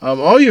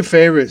 All your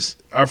favorites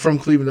are from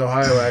Cleveland,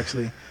 Ohio,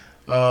 actually.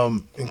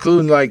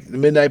 Including like the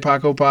Midnight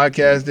Paco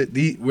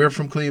podcast. We're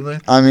from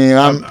Cleveland. I mean,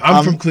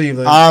 I'm from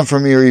Cleveland. I'm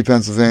from Erie,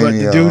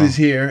 Pennsylvania. But the dude is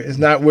here. It's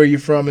not where you're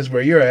from. It's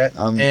where you're at.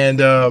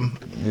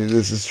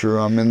 This is true.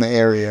 I'm in the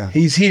area.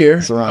 He's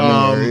here.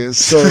 Surrounding areas.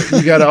 So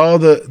you got all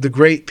the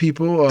great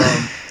people.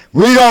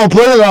 We gonna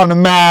put it on the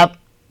map.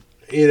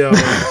 Better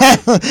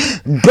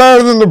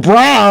than the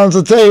Browns,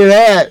 I'll tell you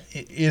that.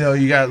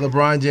 You got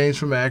LeBron James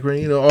from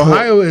Akron.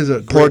 Ohio is a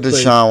great Poor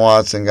place. Deshaun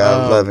Watson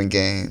got 11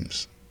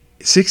 games.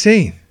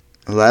 16.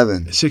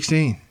 11.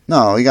 16.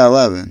 No, he got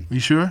 11. You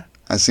sure?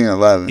 I seen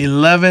 11.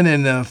 11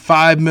 and a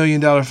 $5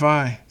 million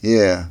fine.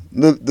 Yeah.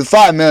 The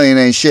 $5 million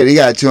ain't shit. He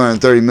got a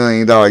 $230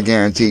 million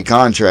guaranteed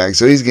contract,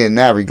 so he's getting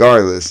that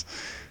regardless.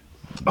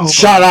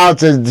 Shout out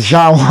to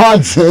Deshaun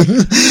Watson.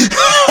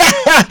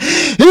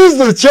 He's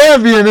the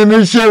champion in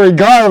this shit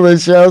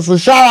regardless, yo. So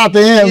shout out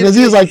to him because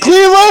he was like,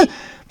 Cleveland?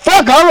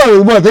 Fuck,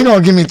 they going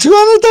to give me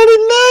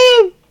 $230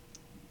 million?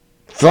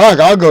 Fuck,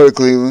 I'll go to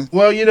Cleveland.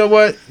 Well, you know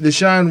what?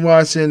 Deshaun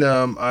Watson,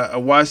 I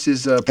watched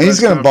his press and he's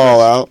going to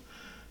ball out.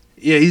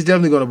 Yeah, he's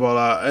definitely going to ball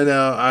out. And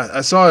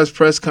I saw his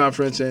press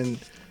conference, and,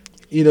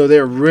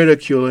 they're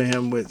ridiculing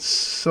him with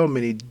so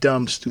many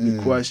dumb,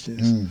 stupid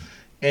questions.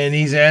 And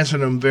he's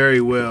answering them very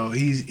well.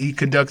 He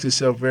conducts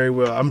himself very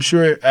well. I'm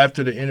sure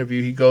after the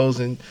interview, he goes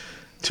to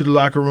the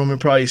locker room and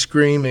probably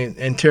scream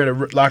and tear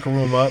the locker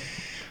room up.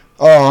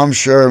 Oh, I'm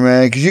sure,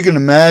 man. Because you can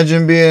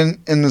imagine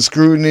being in the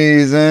scrutiny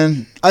he's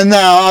in. And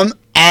now,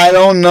 I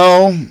don't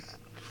know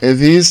if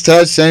he's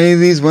touched any of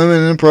these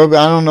women inappropriately.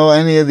 I don't know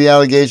any of the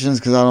allegations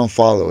because I don't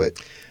follow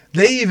it.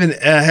 They even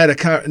had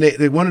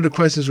one of the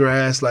questions were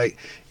asked, like,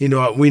 we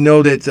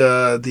know that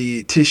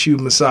the tissue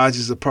massage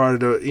is a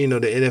part of the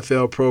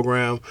NFL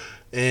program,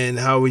 and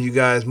how will you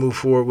guys move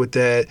forward with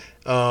that?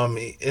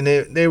 And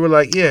they were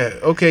like, yeah,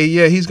 okay,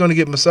 yeah, he's going to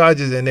get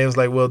massages. And they was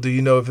like, well, do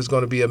you know if it's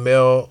going to be a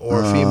male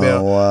or a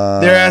female? Wow.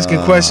 They're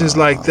asking questions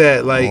like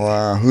that. Like,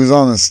 wow, who's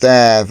on the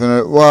staff? And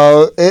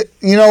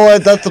you know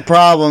what? That's the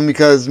problem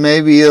because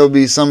maybe it'll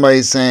be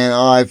somebody saying,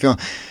 oh, I feel...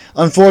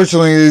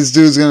 Unfortunately, this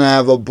dude's going to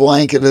have a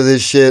blanket of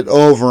this shit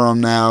over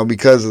him now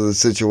because of the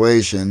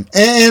situation.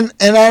 And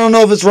I don't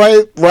know if it's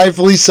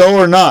rightfully so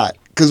or not.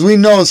 Because we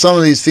know some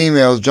of these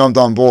females jumped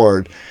on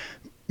board.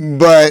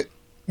 But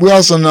we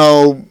also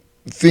know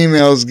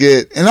females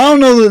get... And I don't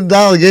know the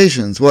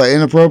allegations. What,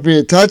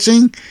 inappropriate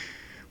touching?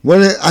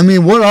 What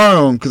are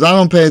them? Because I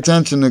don't pay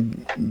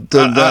attention to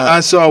I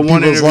saw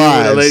one interview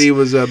lives. where a lady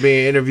was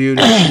being interviewed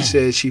and she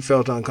said she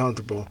felt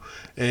uncomfortable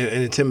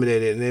and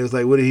intimidated. And they was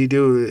like, what did he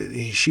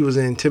do? She was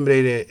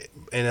intimidated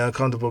and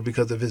uncomfortable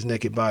because of his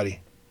naked body.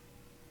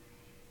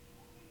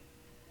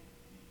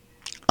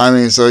 I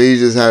mean, so he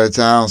just had a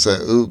towel and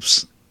said,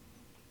 "Oops,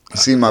 you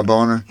see my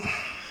boner."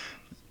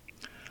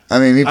 I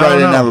mean, he probably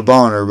didn't have a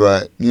boner,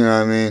 but you know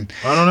what I mean.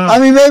 I don't know. I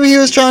mean, maybe he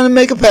was trying to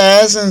make a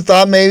pass and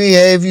thought maybe,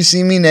 hey, if you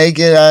see me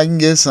naked, I can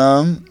get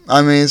some.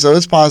 I mean, so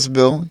it's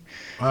possible,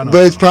 but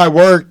it's probably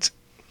worked.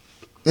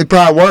 It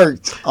probably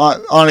worked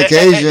on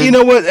occasion. And you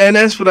know what? And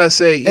that's what I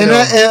say. And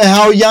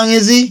how young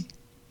is he?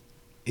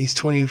 He's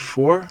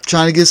 24.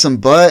 Trying to get some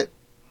butt.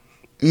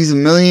 He's a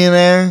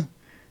millionaire.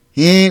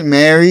 He ain't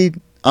married.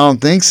 I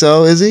don't think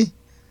so. Is he?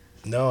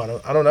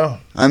 No, I don't know.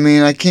 I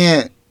mean, I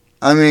can't.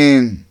 I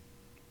mean,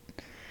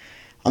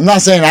 I'm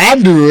not saying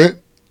I'd do it,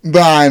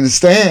 but I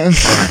understand.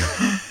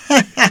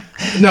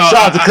 No, shout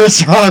out to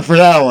Chris Rock for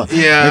that one.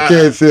 Yeah, I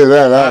can't feel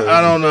that.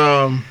 I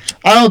don't.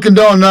 I don't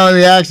condone none of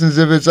the actions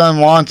if it's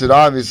unwanted,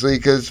 obviously,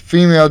 because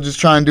female just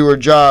trying to do her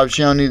job.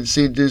 She don't need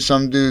to do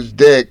some dude's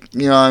dick.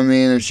 You know what I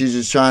mean? If she's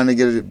just trying to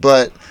get it,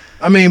 but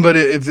I mean, but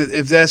if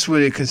that's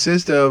what it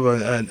consists of,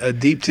 a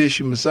deep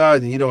tissue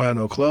massage, and you don't have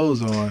no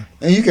clothes on,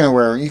 and you can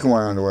wear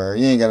underwear.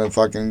 You ain't got to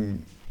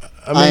fucking.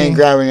 I ain't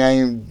grabbing. I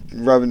ain't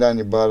rubbing down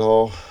your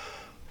butthole.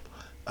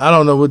 I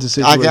don't know what the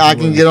situation. I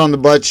can get on the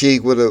butt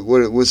cheek with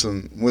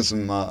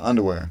some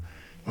underwear.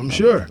 I'm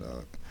sure.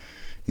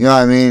 You know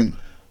what I mean?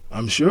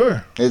 I'm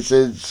sure.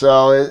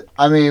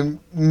 I mean,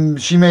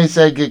 she may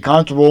say get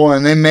comfortable,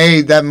 and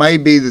that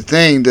might be the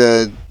thing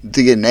to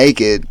get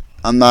naked.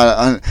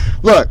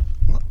 Look,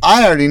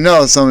 I already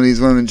know some of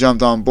these women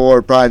jumped on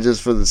board probably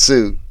just for the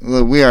suit.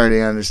 Look, we already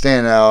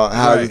understand how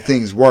right. the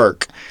things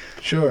work.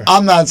 Sure.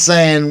 I'm not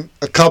saying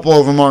a couple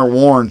of them are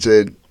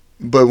warranted,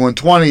 but when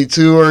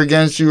 22 are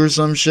against you or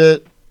some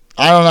shit,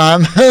 I don't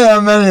know how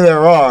many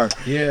there are.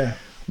 Yeah.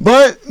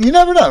 But you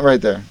never know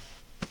right there.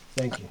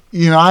 Thank you.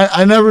 You know,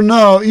 I never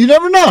know. You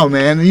never know,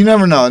 man. You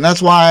never know. And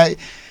that's why,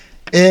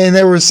 and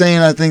they were saying,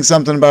 I think,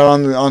 something about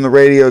on the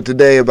radio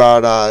today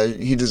about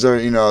he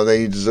deserved, that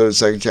he deserves a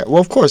second chance. Well,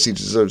 of course he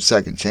deserves a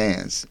second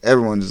chance.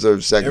 Everyone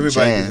deserves a second chance.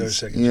 Everybody deserves a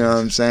second chance. You know what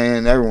I'm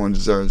saying? Everyone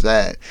deserves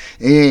that.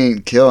 And he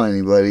ain't kill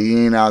anybody.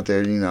 He ain't out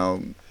there,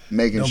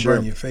 making Don't sure.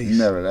 burn your face.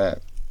 Never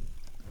that.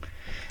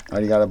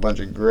 Already got a bunch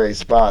of gray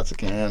spots. I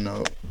can't have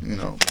no,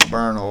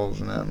 burn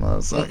holes in that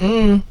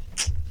motherfucker.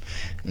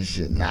 This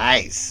shit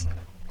nice.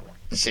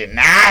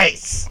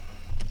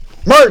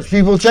 Merch,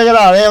 people, check it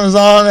out.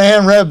 Amazon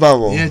and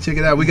Redbubble. Yeah, check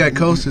it out. We got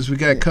coasters. We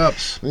got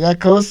cups. We got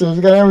coasters.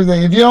 We got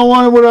everything. If you don't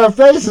want it with our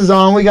faces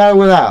on, we got it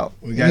without.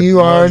 You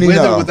already with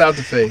know. It without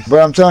the face. But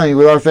I'm telling you,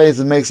 with our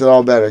faces, it makes it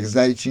all better. Because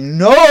now you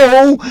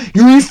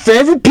who your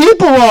favorite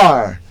people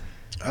are.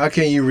 How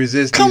can you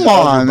resist Come these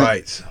on.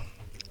 bites?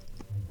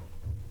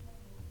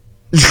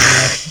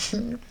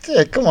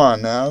 Yeah, come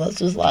on now. That's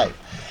just life.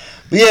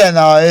 But yeah,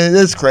 no,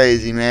 it's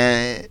crazy,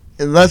 man.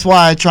 And that's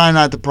why I try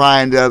not to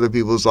pry into other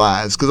people's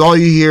lives, because all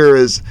you hear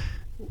is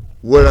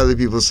what other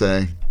people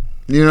say.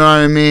 You know what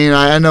I mean?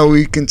 I know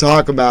we can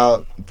talk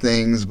about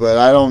things, but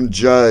I don't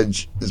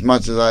judge as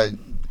much as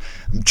I'm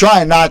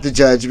trying not to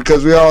judge,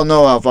 because we all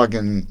know how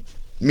fucking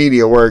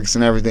media works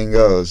and everything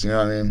goes. You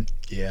know what I mean?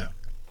 Yeah.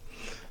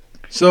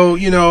 So,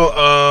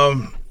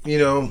 yeah.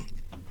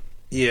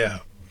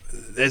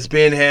 That's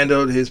been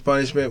handled. His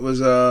punishment was,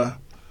 yeah.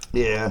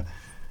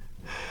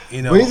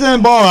 But he's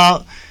in ball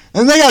out.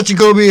 And they got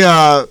Jacoby,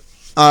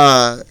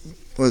 what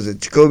was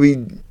it?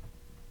 Jacoby,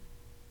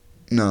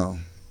 no.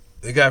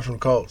 The guy from the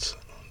Colts.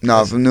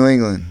 No, from New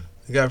England.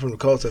 The guy from the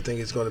Colts, I think,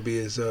 is going to be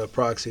his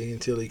proxy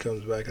until he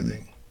comes back, I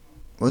think.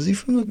 Was he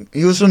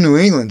he was from New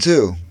England,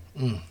 too.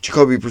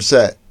 Jacoby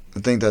Brissett.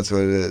 I think that's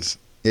what it is.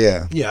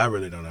 Yeah. Yeah, I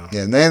really don't know.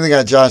 Yeah, and then they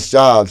got Josh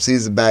Jacobs.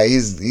 He's bad.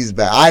 He's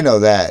bad. I know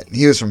that.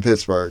 He was from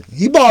Pittsburgh.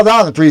 He balled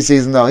out in the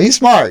preseason, though. He's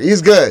smart.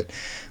 He's good.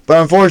 But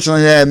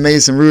unfortunately, they had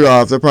Mason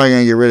Rudolph. They're probably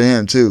going to get rid of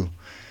him, too.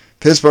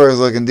 Pittsburgh is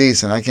looking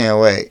decent. I can't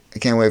wait. I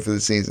can't wait for the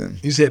season.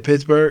 You said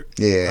Pittsburgh?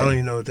 Yeah. I don't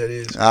even know what that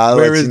is.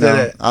 Where is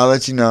that at? I'll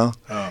let you know.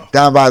 Oh.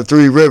 Down by the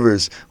Three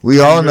Rivers. We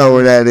all know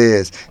where that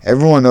is.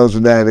 Everyone knows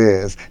where that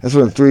is. That's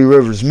where the Three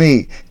Rivers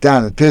meet.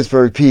 Down in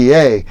Pittsburgh,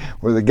 PA,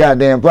 where the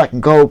goddamn Black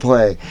and Gold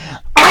play.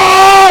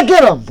 Ah,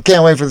 get them!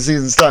 Can't wait for the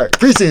season to start.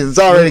 Preseason's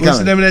already What's coming. What's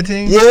the name of that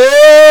team?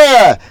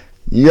 Yeah!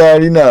 You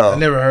already know. I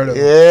never heard of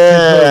them.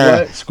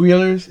 Yeah. What?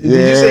 Squealers? Did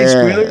you say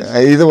Squealers?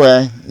 Either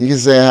way. You can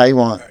say it how you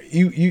want.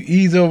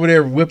 He's over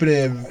there whipping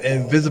an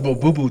invisible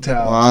boo-boo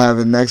towel. Well, I'll have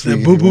it next week.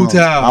 The boo-boo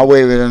towel. I'll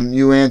wave it on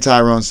you and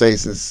Tyrone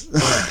faces.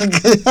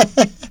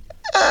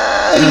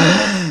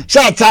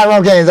 Shout out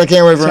Tyrone Gaines. I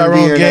can't wait for him to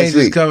be here next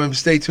week. Is coming.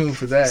 Stay tuned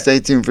for that. Stay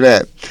tuned for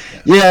that.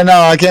 Yeah, no,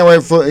 I can't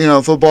wait for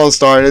football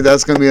started.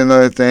 That's gonna be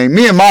another thing.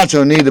 Me and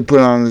Macho need to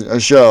put on a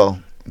show,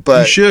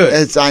 but you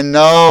should. I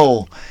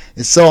know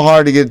it's so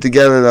hard to get it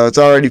together though. It's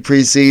already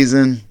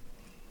preseason.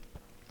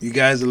 You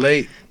guys are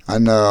late. I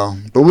know,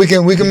 but we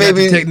can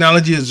maybe the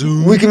technology of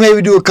Zoom. We can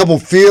maybe do a couple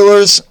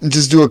feelers and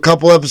just do a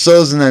couple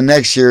episodes, and then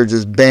next year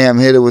just bam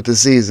hit it with the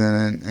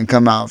season and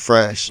come out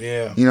fresh.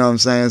 Yeah, you know what I'm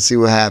saying. See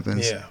what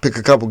happens. Yeah, pick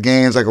a couple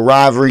games like a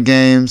rivalry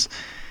games.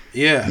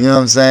 Yeah, you know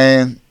what I'm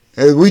saying.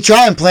 We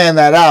try and plan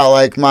that out.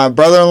 Like my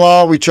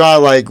brother-in-law, we try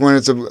like when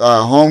it's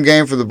a home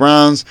game for the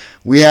Browns,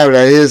 we have it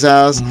at his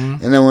house, and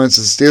then when it's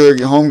a Steeler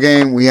home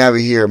game, we have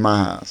it here at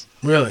my house.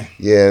 Really?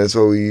 Yeah, that's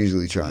what we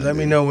usually try. Let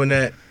me know when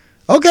that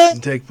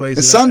take place.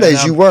 It's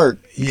Sundays. You work.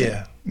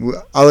 Yeah.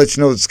 I'll let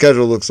you know what the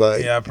schedule looks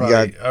like. Yeah, I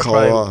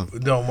probably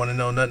don't want to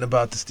know nothing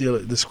about the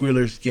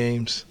Squealers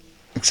games.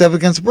 Except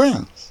against the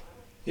Browns.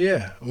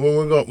 Yeah.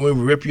 When we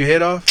rip your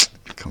head off?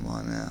 Come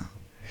on now.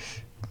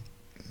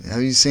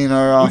 Have you seen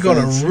our offense? We're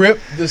going to rip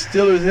the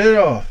Steelers' head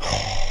off.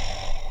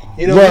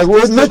 You know, look,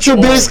 with Mitch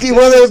Trubisky,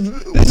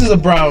 this is a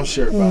brown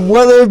shirt, by the way.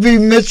 Whether it be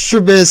Mitch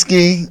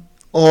Trubisky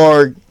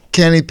or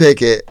Kenny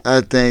Pickett,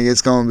 I think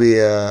it's going to be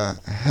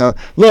hell.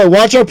 Look,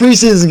 watch our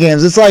preseason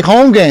games. It's like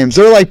home games.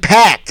 They're like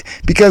packed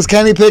because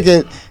Kenny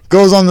Pickett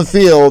goes on the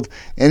field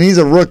and he's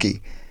a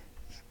rookie.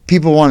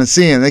 People want to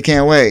see him. They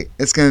can't wait.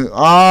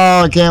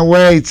 I can't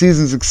wait.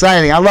 Season's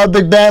exciting. I love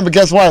Big Ben, but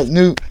guess what?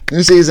 New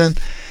season.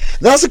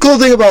 That's the cool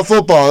thing about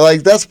football.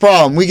 Like, that's the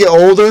problem. We get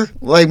older.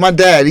 Like, my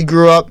dad, he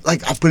grew up.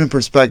 Like, I'll put in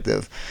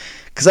perspective.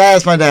 Because I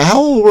asked my dad, how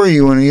old were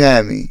you when you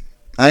had me?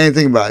 I didn't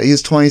think about it. He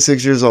was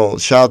 26 years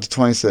old. Shout out to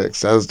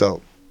 26. That was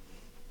dope.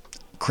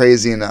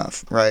 Crazy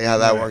enough, right? How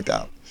that worked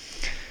out.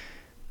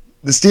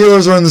 The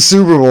Steelers were in the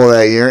Super Bowl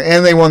that year,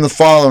 and they won the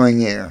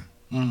following year.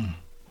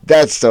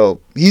 That's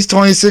dope. He's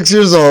 26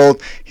 years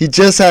old. He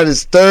just had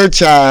his third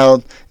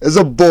child as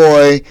a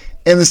boy,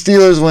 and the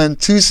Steelers win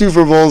 2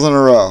 Super Bowls in a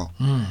row.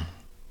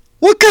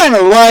 What kind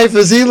of life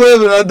is he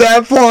living at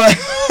that point?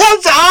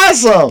 That's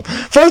awesome.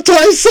 For a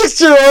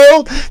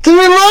 26-year-old to be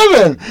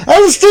living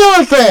as a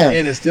Steelers fan.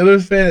 And a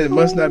Steelers fan, it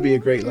must not be a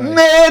great life.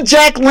 Man,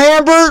 Jack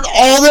Lambert,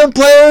 all them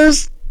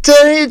players,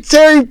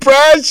 Terry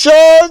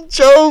Bradshaw,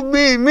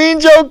 Mean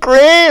Joe Green.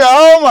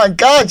 Oh, my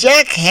God.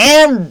 Jack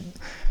Ham.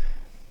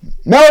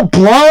 Mel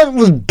Blount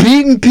was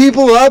beating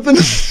people up.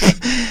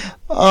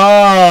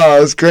 Oh,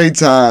 it's great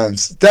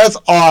times. That's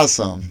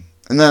awesome.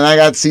 And then I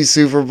got to see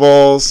Super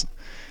Bowls.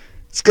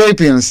 It's great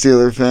being a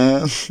Steeler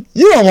fan.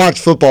 You don't watch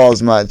football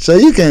as much, so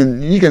you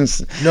can.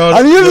 No,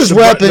 I mean, you're just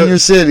repping your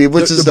city,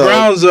 which is the dope.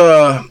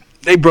 Browns.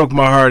 They broke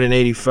my heart in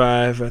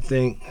 '85, I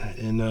think,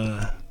 and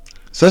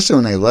especially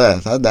when they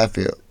left. How'd that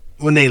feel?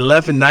 When they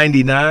left in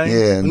 '99.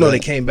 Yeah. No, they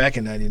came back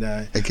in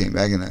 '99. They came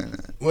back in '99.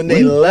 When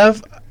they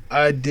left,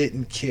 I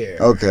didn't care.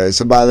 Okay,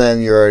 so by then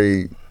you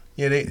already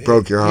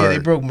broke your heart. Yeah, they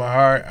broke my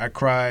heart. I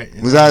cried.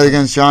 Was that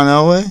against John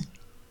Elway?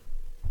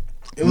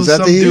 It was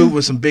some dude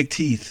with some big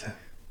teeth.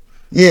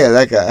 Yeah,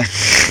 that guy.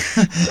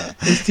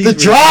 The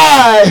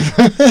drive.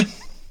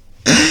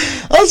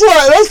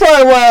 That's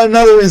probably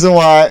another reason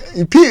why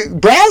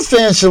Browns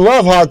fans should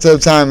love Hot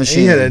Tub Time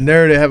Machine. He had a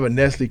nerve to have a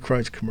Nestle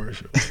Crunch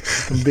commercial.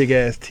 Some big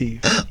ass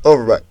teeth.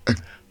 Right.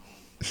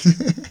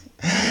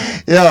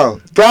 Yo,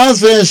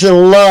 Browns fans should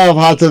love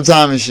Hot Tub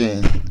Time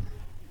Machine.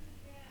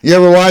 You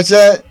ever watch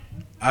that?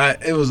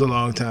 It was a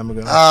long time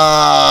ago. But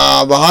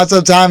Hot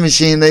Tub Time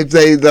Machine, they're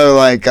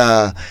like,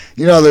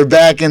 they're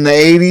back in the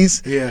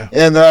 80s. Yeah.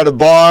 And they're at a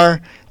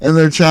bar, and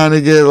they're trying to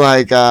get,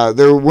 like,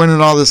 they're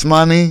winning all this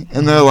money,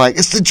 and they're like,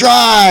 it's the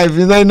drive.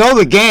 And they know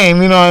the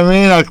game, you know what I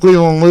mean? How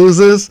Cleveland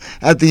loses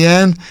at the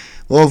end.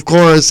 Well, of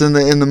course, in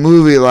the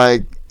movie,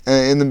 like,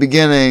 in the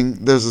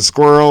beginning, there's a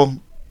squirrel,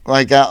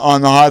 like,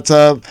 on the hot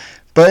tub.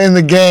 But in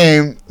the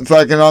game,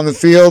 fucking on the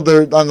field,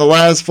 on the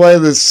last play,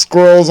 the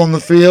squirrel's on the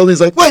field. He's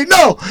like, wait,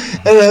 no!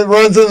 And it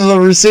runs into the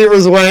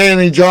receiver's way,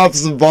 and he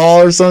drops the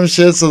ball or some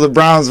shit, so the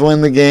Browns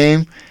win the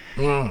game.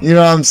 You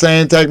know what I'm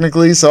saying,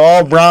 technically? So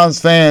all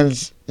Browns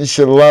fans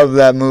should love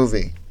that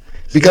movie.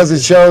 Because it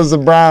shows the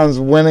Browns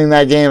winning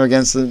that game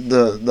against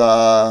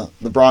the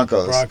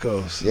Broncos.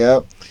 Broncos.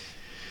 Yep.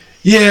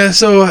 Yeah,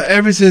 so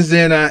ever since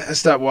then, I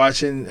stopped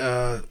watching...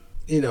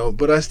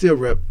 but I still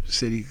rep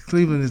city.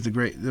 Cleveland is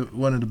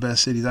one of the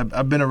best cities.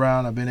 I've been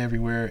around. I've been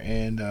everywhere,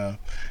 and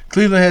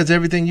Cleveland has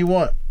everything you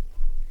want.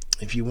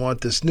 If you want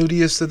the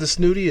snootiest of the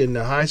snooty in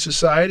the high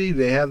society,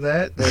 they have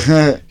that.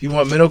 If you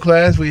want middle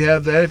class, we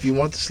have that. If you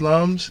want the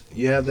slums,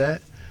 you have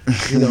that.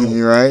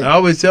 You're right. I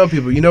always tell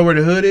people, you know where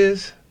the hood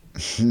is?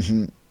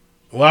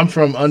 Well, I'm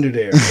from under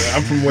there.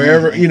 I'm from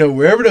wherever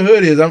the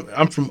hood is.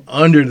 I'm from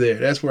under there.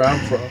 That's where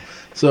I'm from.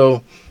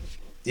 So,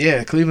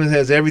 yeah, Cleveland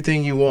has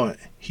everything you want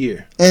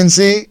here. And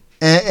see,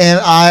 and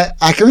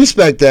I can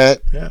respect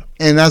that. Yeah.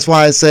 And that's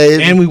why I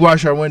say... And we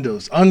wash our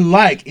windows,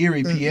 unlike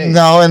Erie, PA.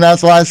 No, and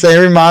that's why I say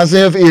it reminds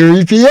me of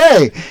Erie,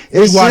 PA.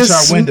 We wash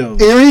our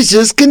windows. Erie's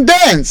just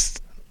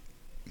condensed.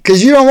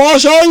 Because you don't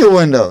wash all your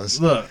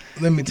windows. Look,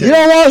 let me tell you. You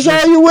don't wash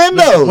all your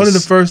windows. One of the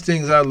first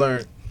things I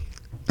learned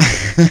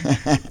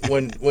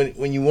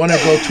when you want to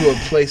go to a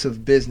place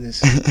of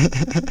business,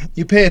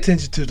 you pay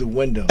attention to the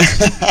windows.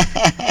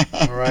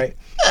 All right?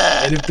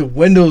 And if the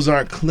windows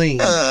aren't clean,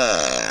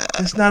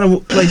 it's not a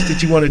place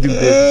that you want to do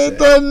business at. It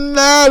doesn't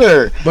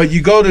matter. But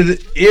you go to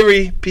the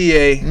Erie,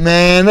 PA.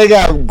 Man, they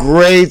got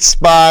great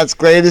spots,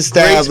 great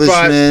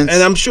establishments.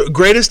 And I'm sure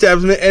great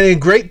establishment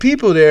and great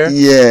people there.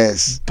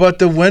 Yes. But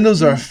the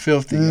windows are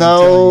filthy.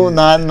 No,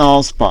 not in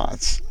all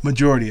spots.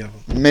 Majority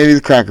of them. Maybe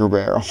the Cracker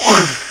Barrel.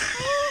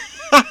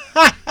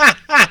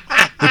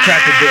 The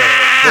Cracker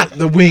Barrel.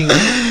 the wings.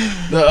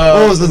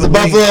 What was it? The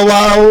Buffalo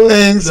Wild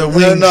Wings? The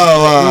wings.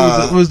 No,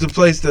 what was the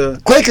place?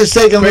 The Quaker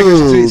Steak and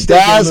Lube.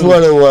 That's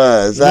what it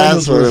was.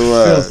 That's what it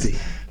was.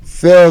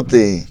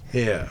 Filthy.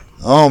 Yeah.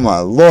 Oh my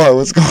Lord,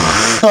 what's going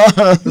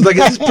on? It's like,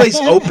 is this place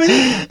open?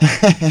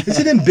 Is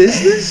it in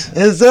business?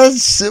 Is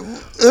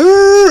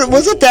that?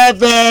 Was it that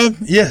bad?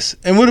 Yes.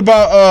 And what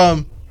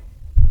about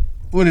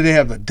what do they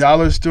have? A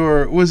dollar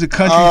store? Was it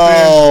Country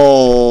Fair?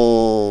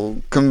 Oh,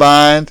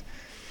 combined.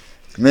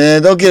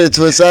 Man, don't get it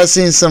twisted. I've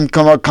seen some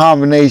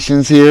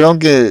combinations here. Don't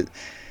get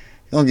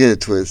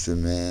it twisted,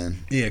 man.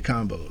 Yeah,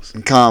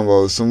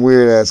 combos. Some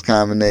weird ass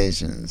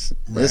combinations.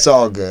 Right. It's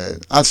all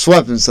good. I've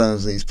swept in some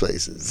of these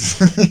places.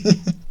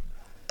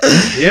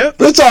 Yeah,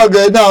 but it's all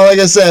good. No, like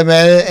I said,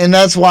 man, and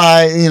that's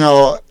why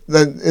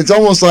it's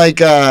almost like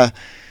there's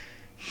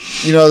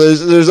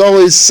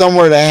always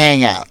somewhere to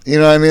hang out. You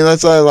know what I mean?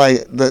 That's why I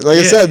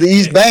said, the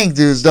East Bank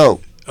dude is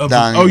dope. You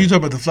talk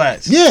about the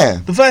Flats? Yeah,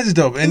 the Flats is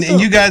dope, and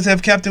you guys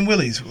have Captain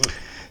Willie's.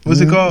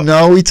 What's it called?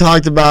 No, we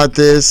talked about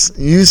this.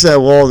 You said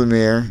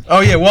Waldemere.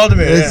 Oh yeah,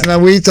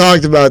 Waldemere. We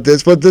talked about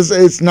this, but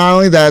it's not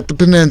only that. The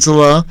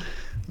peninsula,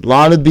 a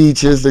lot of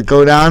beaches that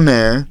go down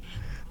there.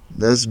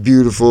 That's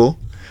beautiful.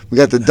 We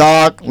got the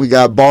dock. We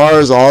got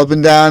bars all up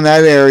and down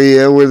that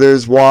area where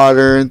there's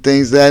water and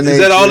things of that nature. Is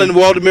that all in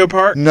Waldemere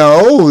Park?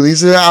 No,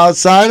 these are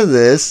outside of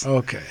this.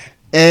 Okay.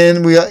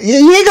 And you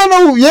ain't got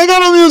no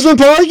amusement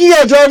park. You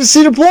got to drive to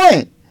Cedar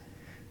Point.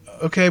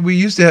 Okay, we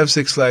used to have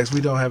Six Flags.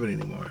 We don't have it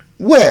anymore.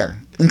 Where?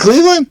 In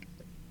Cleveland?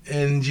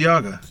 In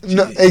Geauga.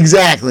 No,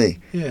 exactly.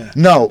 Yeah.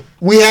 No,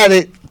 we had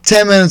it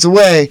 10 minutes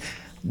away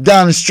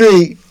down the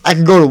street. I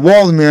could go to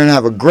Waldemere and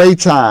have a great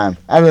time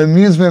at an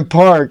amusement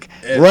park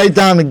right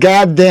down the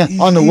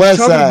goddamn on the west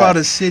side. You're talking about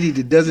a city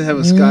that doesn't have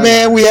a skyline.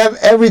 Man, we have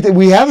everything.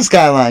 We have a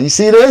skyline. You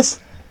see this?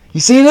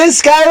 You see this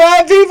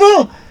skyline,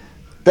 people?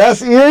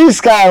 That's Erie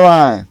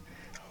skyline.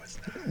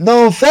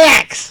 No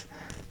facts.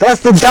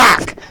 That's the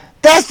dock.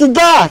 That's the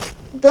dock.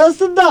 That's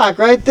the dock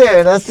right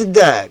there. That's the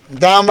dock.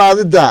 Down by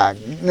the dock.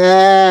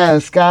 Nah,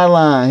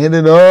 skyline. Hit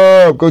it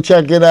up. Go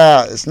check it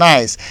out. It's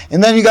nice.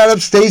 And then you got up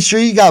State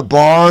Street. You got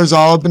bars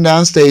all up and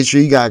down State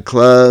Street. You got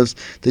clubs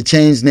that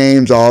change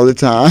names all the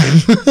time.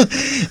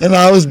 And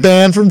I was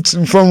banned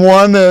from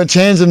one to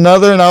change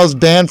another, and I was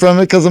banned from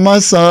it because of my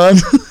son.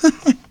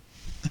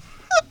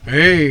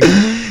 Hey.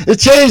 It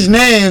changed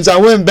names. I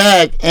went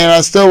back, and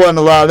I still wasn't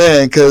allowed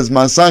in because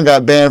my son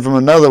got banned from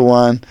another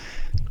one.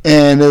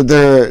 And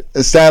their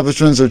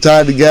establishments are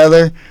tied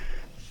together,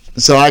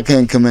 so I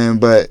couldn't come in,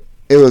 but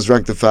it was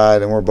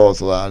rectified, and we're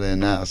both allowed in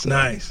now. So,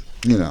 nice.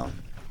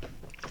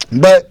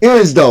 But it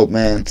is dope,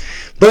 man.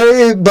 But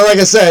like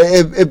I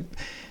said,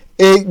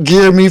 it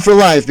geared me for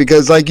life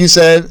because, like you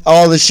said,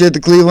 all the shit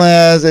that Cleveland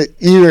has,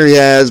 Erie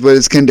has, but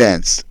it's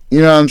condensed. You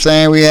know what I'm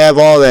saying? We have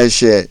all that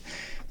shit,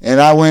 and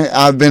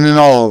I've been in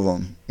all of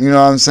them. You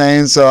know what I'm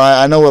saying? So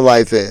I know what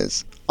life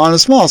is on a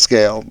small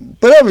scale,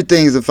 but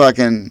everything's a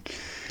fucking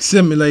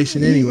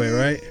simulation anyway,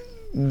 right?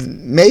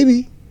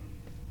 Maybe.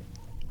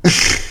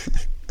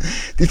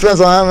 Depends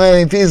on how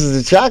many pieces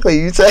of chocolate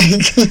you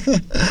take.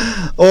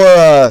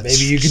 Or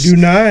maybe you could do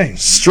 9.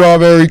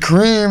 Strawberry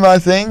cream, I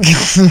think.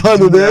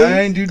 Do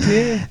 9, do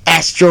 10.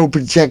 Astro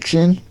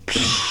projection.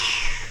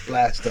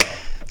 Blast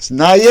off. It's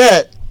not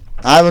yet.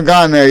 I haven't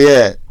gotten there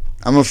yet.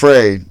 I'm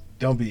afraid.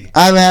 Don't be.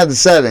 I haven't had the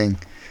setting.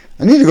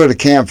 I need to go to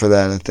camp for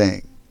that, I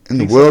think. In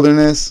the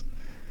wilderness.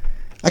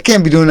 I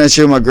can't be doing that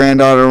shit with my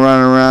granddaughter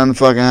running around the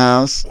fucking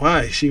house.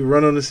 Why? She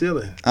run on the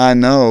ceiling. I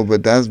know,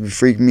 but that'd be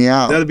freaking me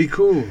out. That'd be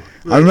cool.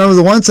 I remember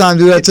the one time,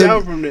 dude, I took...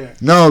 down from there.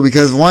 No,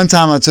 because one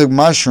time I took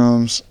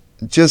mushrooms.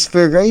 Just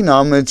figure, I'm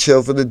going to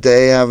chill for the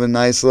day, have a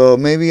nice little...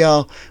 Maybe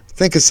I'll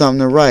think of something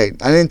to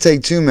write. I didn't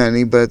take too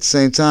many, but at the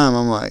same time,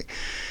 I'm like,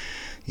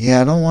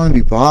 yeah, I don't want to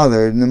be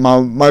bothered. And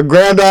my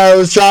granddaughter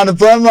was trying to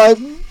play. I'm like,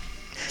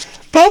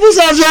 Papa's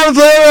not trying to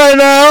play right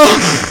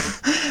now.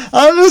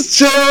 I'm just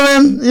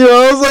chilling,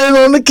 I was laying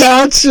on the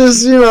couch,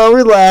 just,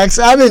 relax.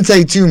 I didn't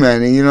take too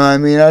many, you know what I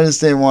mean? I just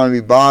didn't want to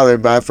be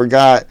bothered, but I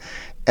forgot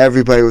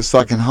everybody was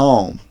fucking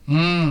home.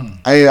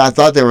 I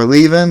thought they were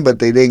leaving, but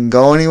they didn't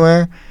go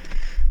anywhere,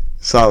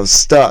 so I was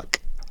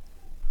stuck.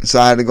 So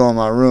I had to go in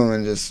my room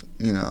and just,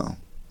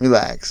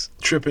 relax.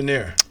 Tripping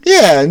there.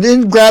 Yeah, and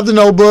then grab the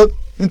notebook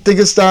and think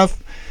of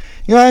stuff.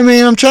 You know what I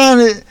mean? I'm trying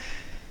to...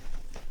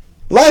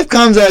 Life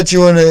comes at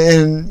you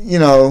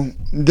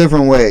in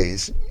different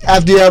ways.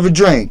 After you have a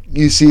drink,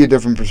 you see a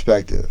different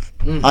perspective.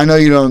 I know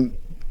you don't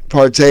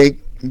partake,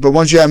 but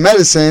once you have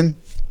medicine,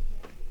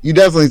 you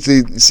definitely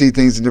see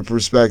things in different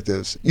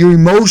perspectives. Your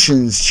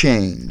emotions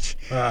change.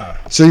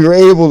 So you're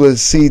able to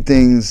see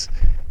things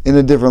in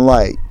a different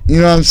light. You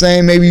know what I'm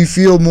saying? Maybe you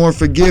feel more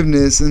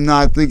forgiveness and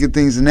not think of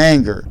things in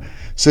anger.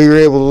 So you're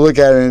able to look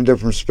at it in a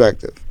different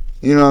perspective.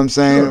 You know what I'm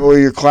saying? Sure. Or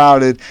you're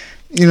clouded.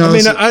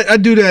 I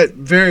do that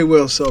very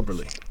well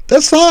soberly.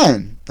 That's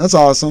fine. That's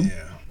awesome.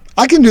 Yeah.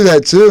 I can do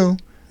that too.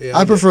 Yeah,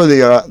 I prefer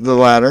the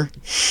latter.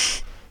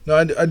 No,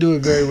 I do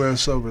it very well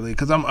soberly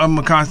because I'm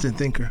a constant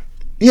thinker.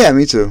 Yeah,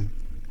 me too.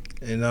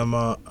 And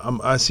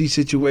I see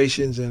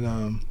situations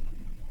and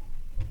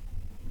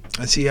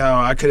I see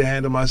how I could have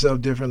handled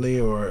myself differently,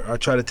 or I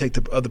try to take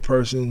the other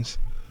person's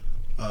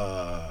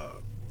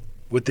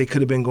what they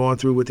could have been going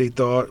through, what they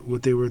thought,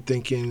 what they were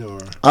thinking, or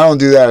I don't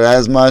do that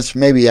as much.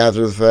 Maybe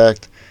after the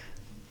fact.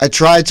 I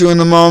try to in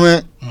the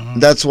moment. Mhm.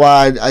 That's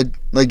why I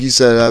like you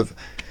said.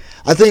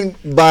 I think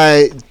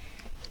by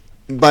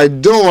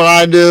doing what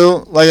I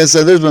do, like I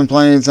said, there's been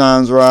plenty of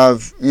times where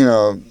I've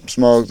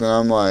smoked and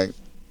I'm like,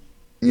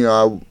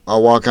 I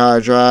walk how I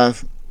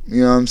drive.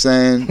 You know what I'm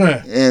saying?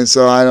 And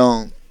so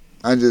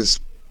I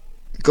just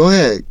go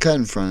ahead, cut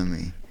in front of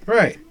me.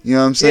 right. You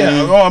know what I'm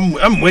saying? Yeah.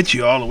 I'm with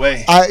you all the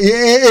way.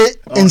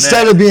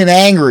 Instead of being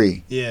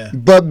angry. Yeah.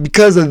 But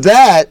because of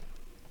that,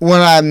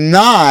 when I'm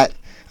not,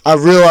 I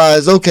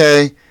realize,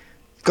 okay,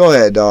 go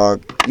ahead,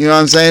 dog. You know what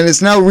I'm saying?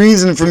 It's no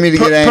reason for me to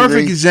get angry.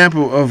 Perfect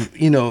example of,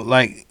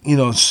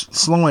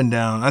 slowing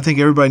down. I think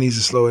everybody needs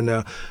to slow it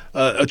down.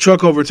 A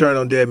truck overturned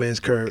on Dead Man's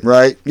Curb.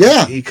 Right?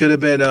 Yeah. He could have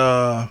been,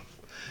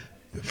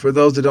 for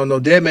those that don't know,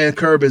 Dead Man's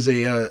Curb is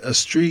a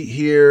street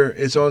here.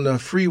 It's on the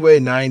Freeway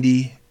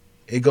 90.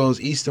 It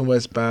goes east and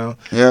westbound.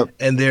 Yep.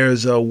 And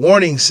there's a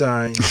warning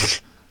sign,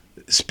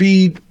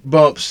 speed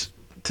bumps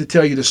to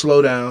tell you to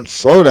slow down.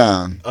 Slow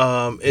down.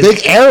 It's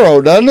big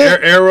arrow, doesn't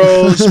it?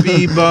 Arrows,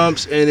 speed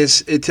bumps, and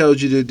it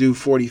tells you to do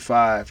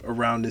 45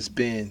 around this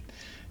bend.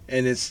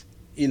 And it's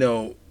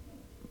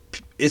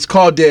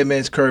called Dead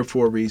Man's Curb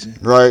for a reason.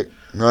 Right.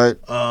 Right.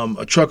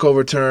 A truck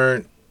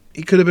overturned.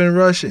 He could have been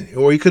rushing,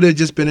 or he could have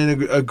just been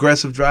an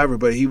aggressive driver,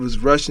 but he was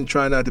rushing,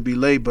 trying not to be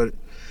late. But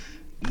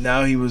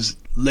now he was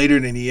later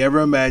than he ever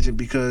imagined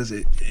because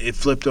it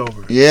flipped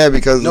over. Yeah,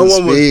 because of the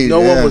speed.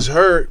 No one was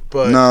hurt,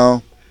 but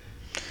no,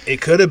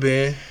 it could have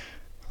been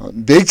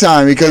big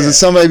time because if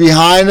somebody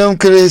behind him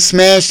could have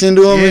smashed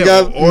into him and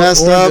got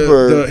messed up,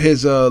 or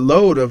his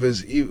load of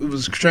it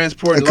was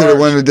transporting. It could have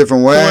went a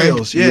different way.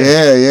 Coils,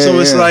 yeah. So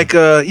it's like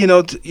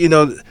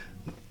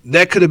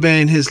that could have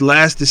been his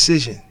last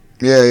decision.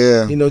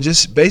 Yeah.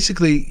 Just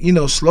basically,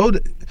 slow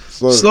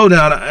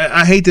down.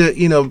 I hate to,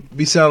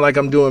 be sounding like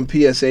I'm doing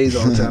PSAs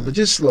all the time, but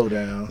just slow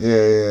down.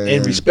 Yeah.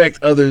 And respect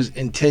others'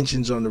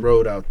 intentions on the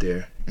road out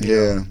there.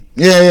 Yeah.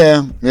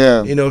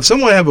 If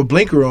someone have a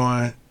blinker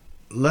on,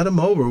 let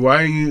them over.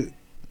 Why are you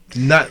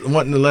not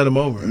wanting to let them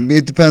over?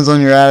 It depends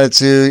on your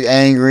attitude.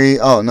 Angry.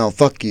 Oh no,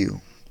 fuck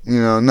you.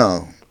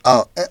 No.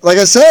 Oh, like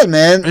I said,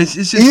 man. It's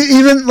just,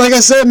 even like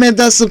I said, man.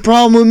 That's the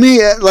problem with me.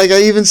 Like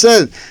I even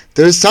said,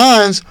 there's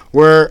times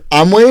where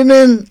I'm waiting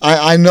in.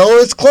 I know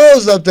it's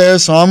closed up there,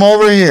 so I'm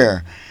over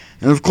here.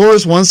 And of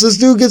course, once this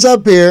dude gets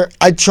up here,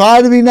 I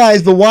try to be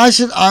nice, but why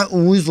should I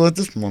always let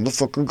this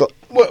motherfucker go?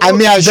 I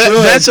should.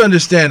 That's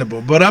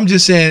understandable, but I'm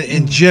just saying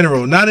in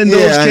general, not in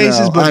those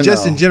cases, but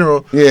just in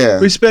general. Yeah.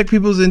 Respect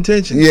people's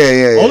intentions.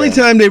 Yeah. Only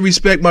time they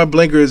respect my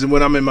blinkers is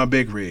when I'm in my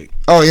big rig.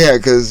 Oh yeah,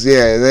 because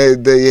they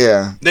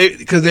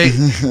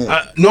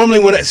normally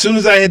as soon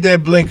as I hit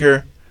that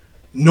blinker,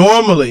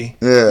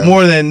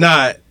 more than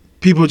not,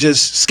 people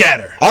just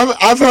scatter.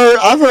 I've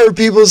heard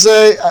people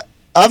say.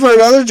 I've heard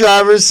other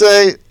drivers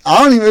say,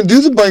 I don't even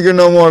do the blinker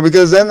no more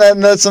because then that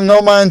lets them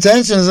know my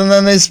intentions and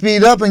then they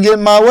speed up and get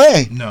in my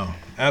way. No,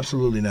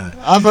 absolutely not.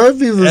 I've heard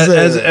people say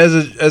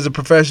that. As a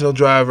professional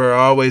driver,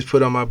 I always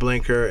put on my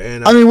blinker.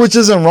 And which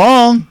isn't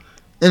wrong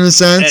in a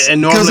sense.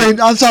 Because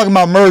I'm talking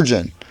about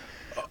merging.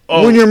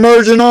 When you're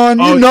merging on,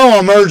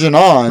 I'm merging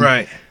on.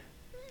 Right.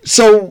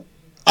 So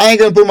I ain't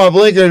going to put my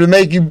blinker to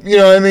make you,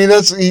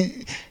 that's,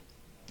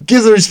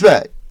 give the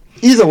respect.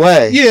 Either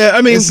way. Yeah,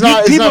 it's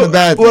not a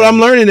bad thing. What I'm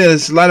learning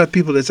is a lot of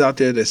people that's out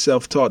there that's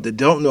self-taught that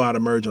don't know how to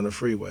merge on the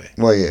freeway.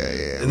 Well,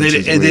 yeah.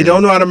 They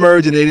don't know how to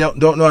merge, and they don't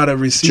know how to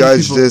receive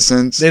judge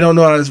distance. They don't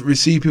know how to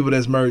receive people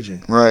that's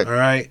merging. Right. All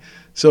right.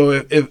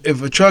 So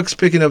if a truck's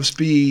picking up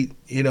speed,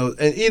 and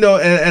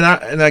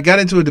I got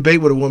into a debate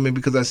with a woman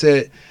because I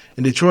said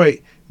in Detroit,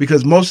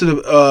 because most of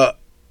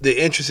the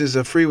entrances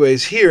of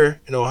freeways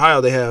here in Ohio,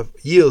 they have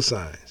yield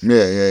signs.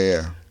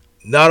 Yeah.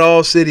 Not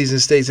all cities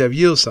and states have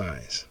yield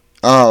signs.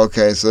 Oh,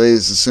 okay. So they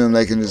just assume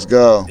they can just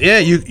go. Yeah,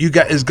 you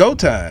got it's go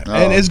time,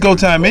 and it's go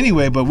time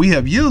anyway. But we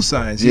have yield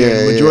signs here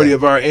in the majority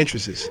of our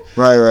entrances.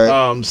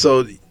 Right.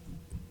 So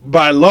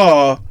by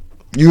law,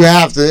 you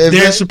have to.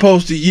 They're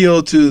supposed to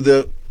yield to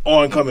the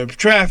oncoming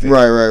traffic.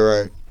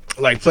 Right.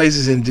 Like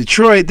places in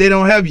Detroit, they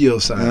don't have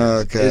yield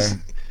signs. Okay. It's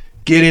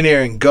get in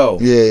there and go.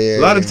 Yeah.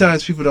 A lot of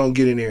times people don't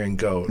get in there and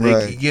go.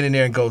 Right. They get in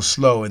there and go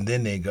slow, and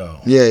then they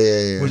go.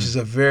 Yeah. Which is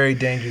a very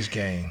dangerous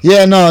game.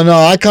 Yeah, no.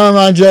 I come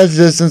on judge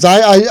distance.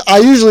 I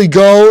usually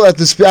go at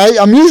the speed.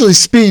 I'm usually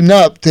speeding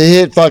up to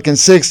hit fucking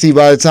 60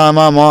 by the time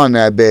I'm on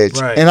that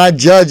bitch. Right. And I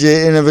judge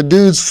it. And if a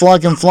dude's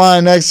fucking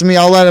flying next to me,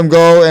 I'll let him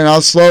go and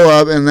I'll slow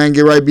up and then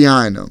get right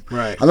behind him.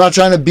 Right. I'm not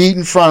trying to beat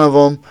in front of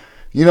him.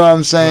 You know what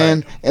I'm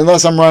saying? Right.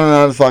 Unless I'm running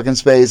out of fucking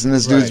space and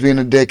this dude's being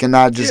a dick and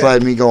not just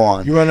letting me go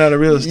on. You run out of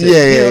real estate.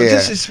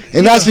 Yeah.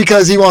 And that's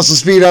because he wants to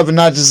speed up and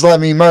not just let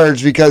me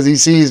merge because he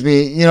sees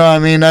me. You know what I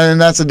mean? And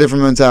that's a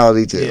different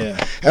mentality too.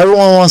 Yeah.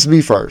 Everyone wants to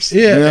be first.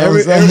 Yeah.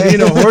 You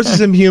know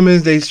horses and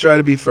humans, they try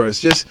to be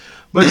first. Just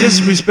But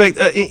just respect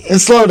and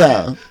slow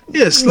down.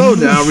 Yeah, slow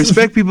down.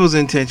 Respect people's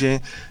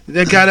intention.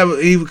 That guy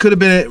he could have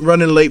been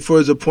running late for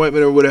his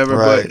appointment or whatever,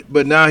 Right.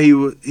 but now he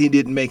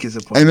didn't make his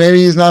appointment. And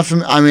maybe he's not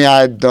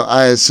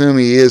I assume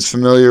he is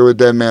familiar with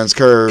Dead Man's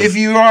Curve. If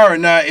you are or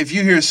not, if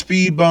you hear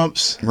speed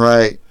bumps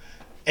Right.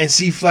 and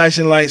see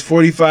flashing lights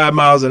 45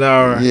 miles an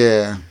hour,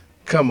 Yeah.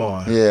 come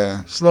on.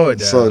 Yeah. Slow it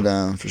down. Slow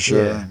down for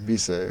sure. Yeah. Be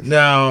safe.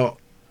 Now,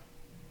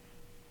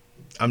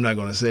 I'm not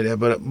going to say that,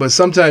 but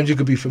sometimes you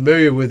could be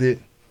familiar with it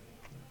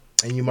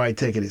and you might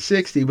take it at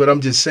 60, but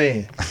I'm just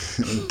saying.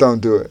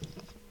 Don't do it.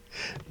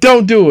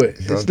 Don't do it.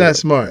 Don't It's do not it.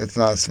 smart. It's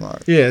not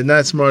smart. Yeah,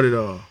 not smart at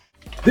all.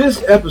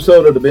 This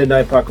episode of the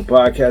Midnight Paco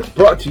Podcast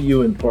brought to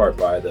you in part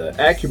by the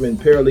Acumen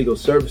Paralegal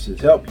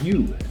Services help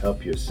you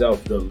help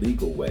yourself the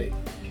legal way.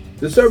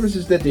 The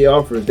services that they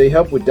offer is they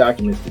help with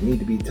documents that need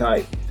to be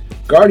typed,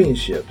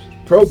 guardianships,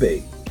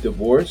 probate,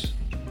 divorce,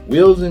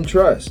 wills and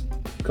trust,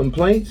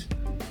 complaints,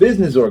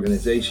 business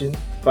organization,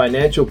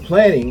 financial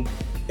planning,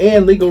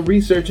 and legal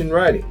research and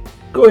writing.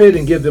 Go ahead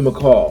and give them a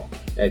call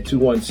at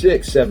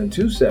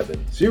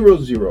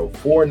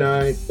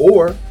 216-727-0049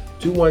 or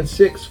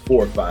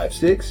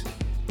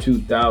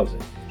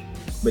 216-456-2000.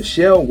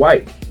 Michelle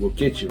White will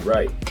get you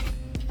right.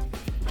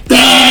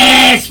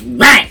 That's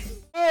right.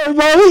 Hey,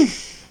 everybody.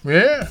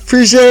 Yeah.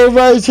 Appreciate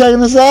everybody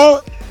checking us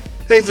out.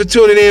 Thanks for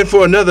tuning in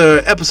for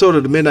another episode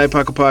of the Midnight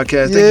Paco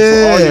Podcast. Thank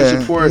you for all your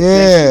support.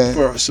 Yeah. Thank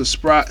you for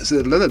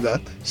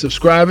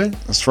subscribing.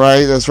 That's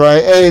right. That's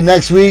right. Hey,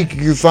 next week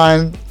you can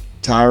find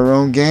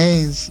Tyrone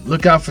Gaines.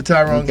 Look out for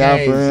Tyrone Look out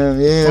Gaines. for him.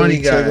 Yeah, Funny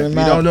we guy. checking If him you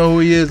out. don't know who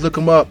he is, look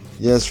him up.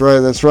 Yeah, that's right.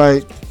 That's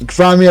right. You can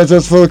find me at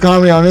Just Full of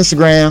Comedy on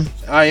Instagram.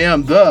 I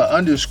am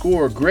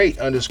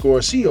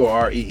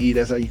the_great_COREE.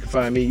 That's how you can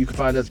find me. You can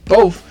find us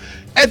both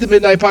at the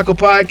Midnight Paco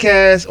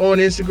Podcast on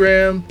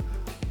Instagram.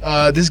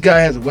 This guy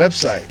has a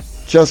website.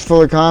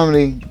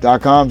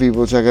 JustFullOfComedy.com,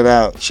 people. Check it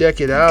out. Check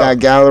it out. Got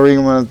gallery.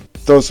 I'm going to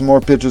throw some more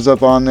pictures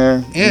up on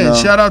there. Yeah, you know. and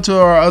shout out to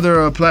our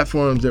other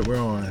platforms that we're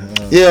on.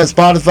 Yeah,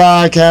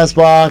 Spotify,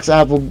 Castbox,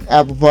 Apple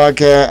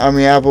Podcast.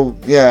 Apple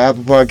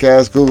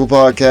Podcast, Google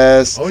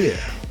Podcast. Oh, yeah.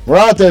 We're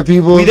out there,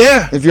 people. We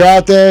there. If you're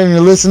out there and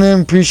you're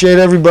listening, appreciate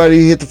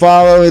everybody. Hit the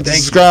follow, hit the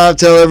Thank subscribe,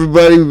 tell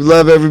everybody. We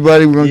love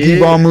everybody. We're going to keep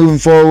Yeah. on moving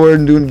forward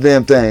and doing the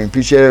damn thing.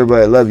 Appreciate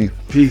everybody. Love you.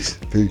 Peace.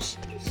 Peace.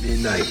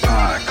 Midnight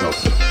Paco.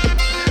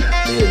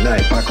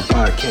 Midnight Paco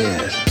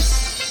Podcast.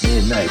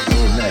 Midnight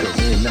Paco.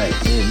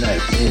 Midnight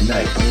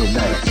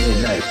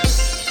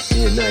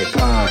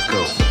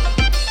Paco.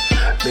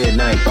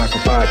 Midnight Paco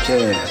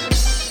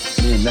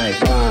Podcast. Midnight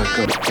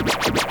Paco.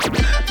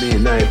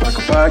 Midnight Paco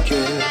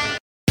Podcast.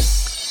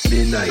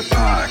 Midnight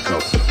Paco.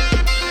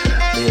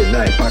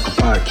 Midnight Paco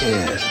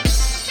Podcast.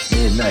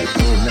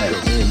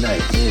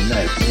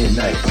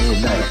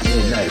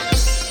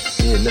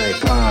 Midnight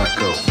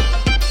Paco.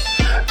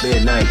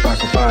 Midnight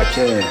Paco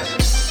Podcast.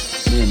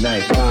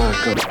 Midnight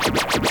Paco.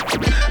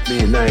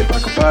 Midnight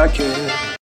Paco Podcast.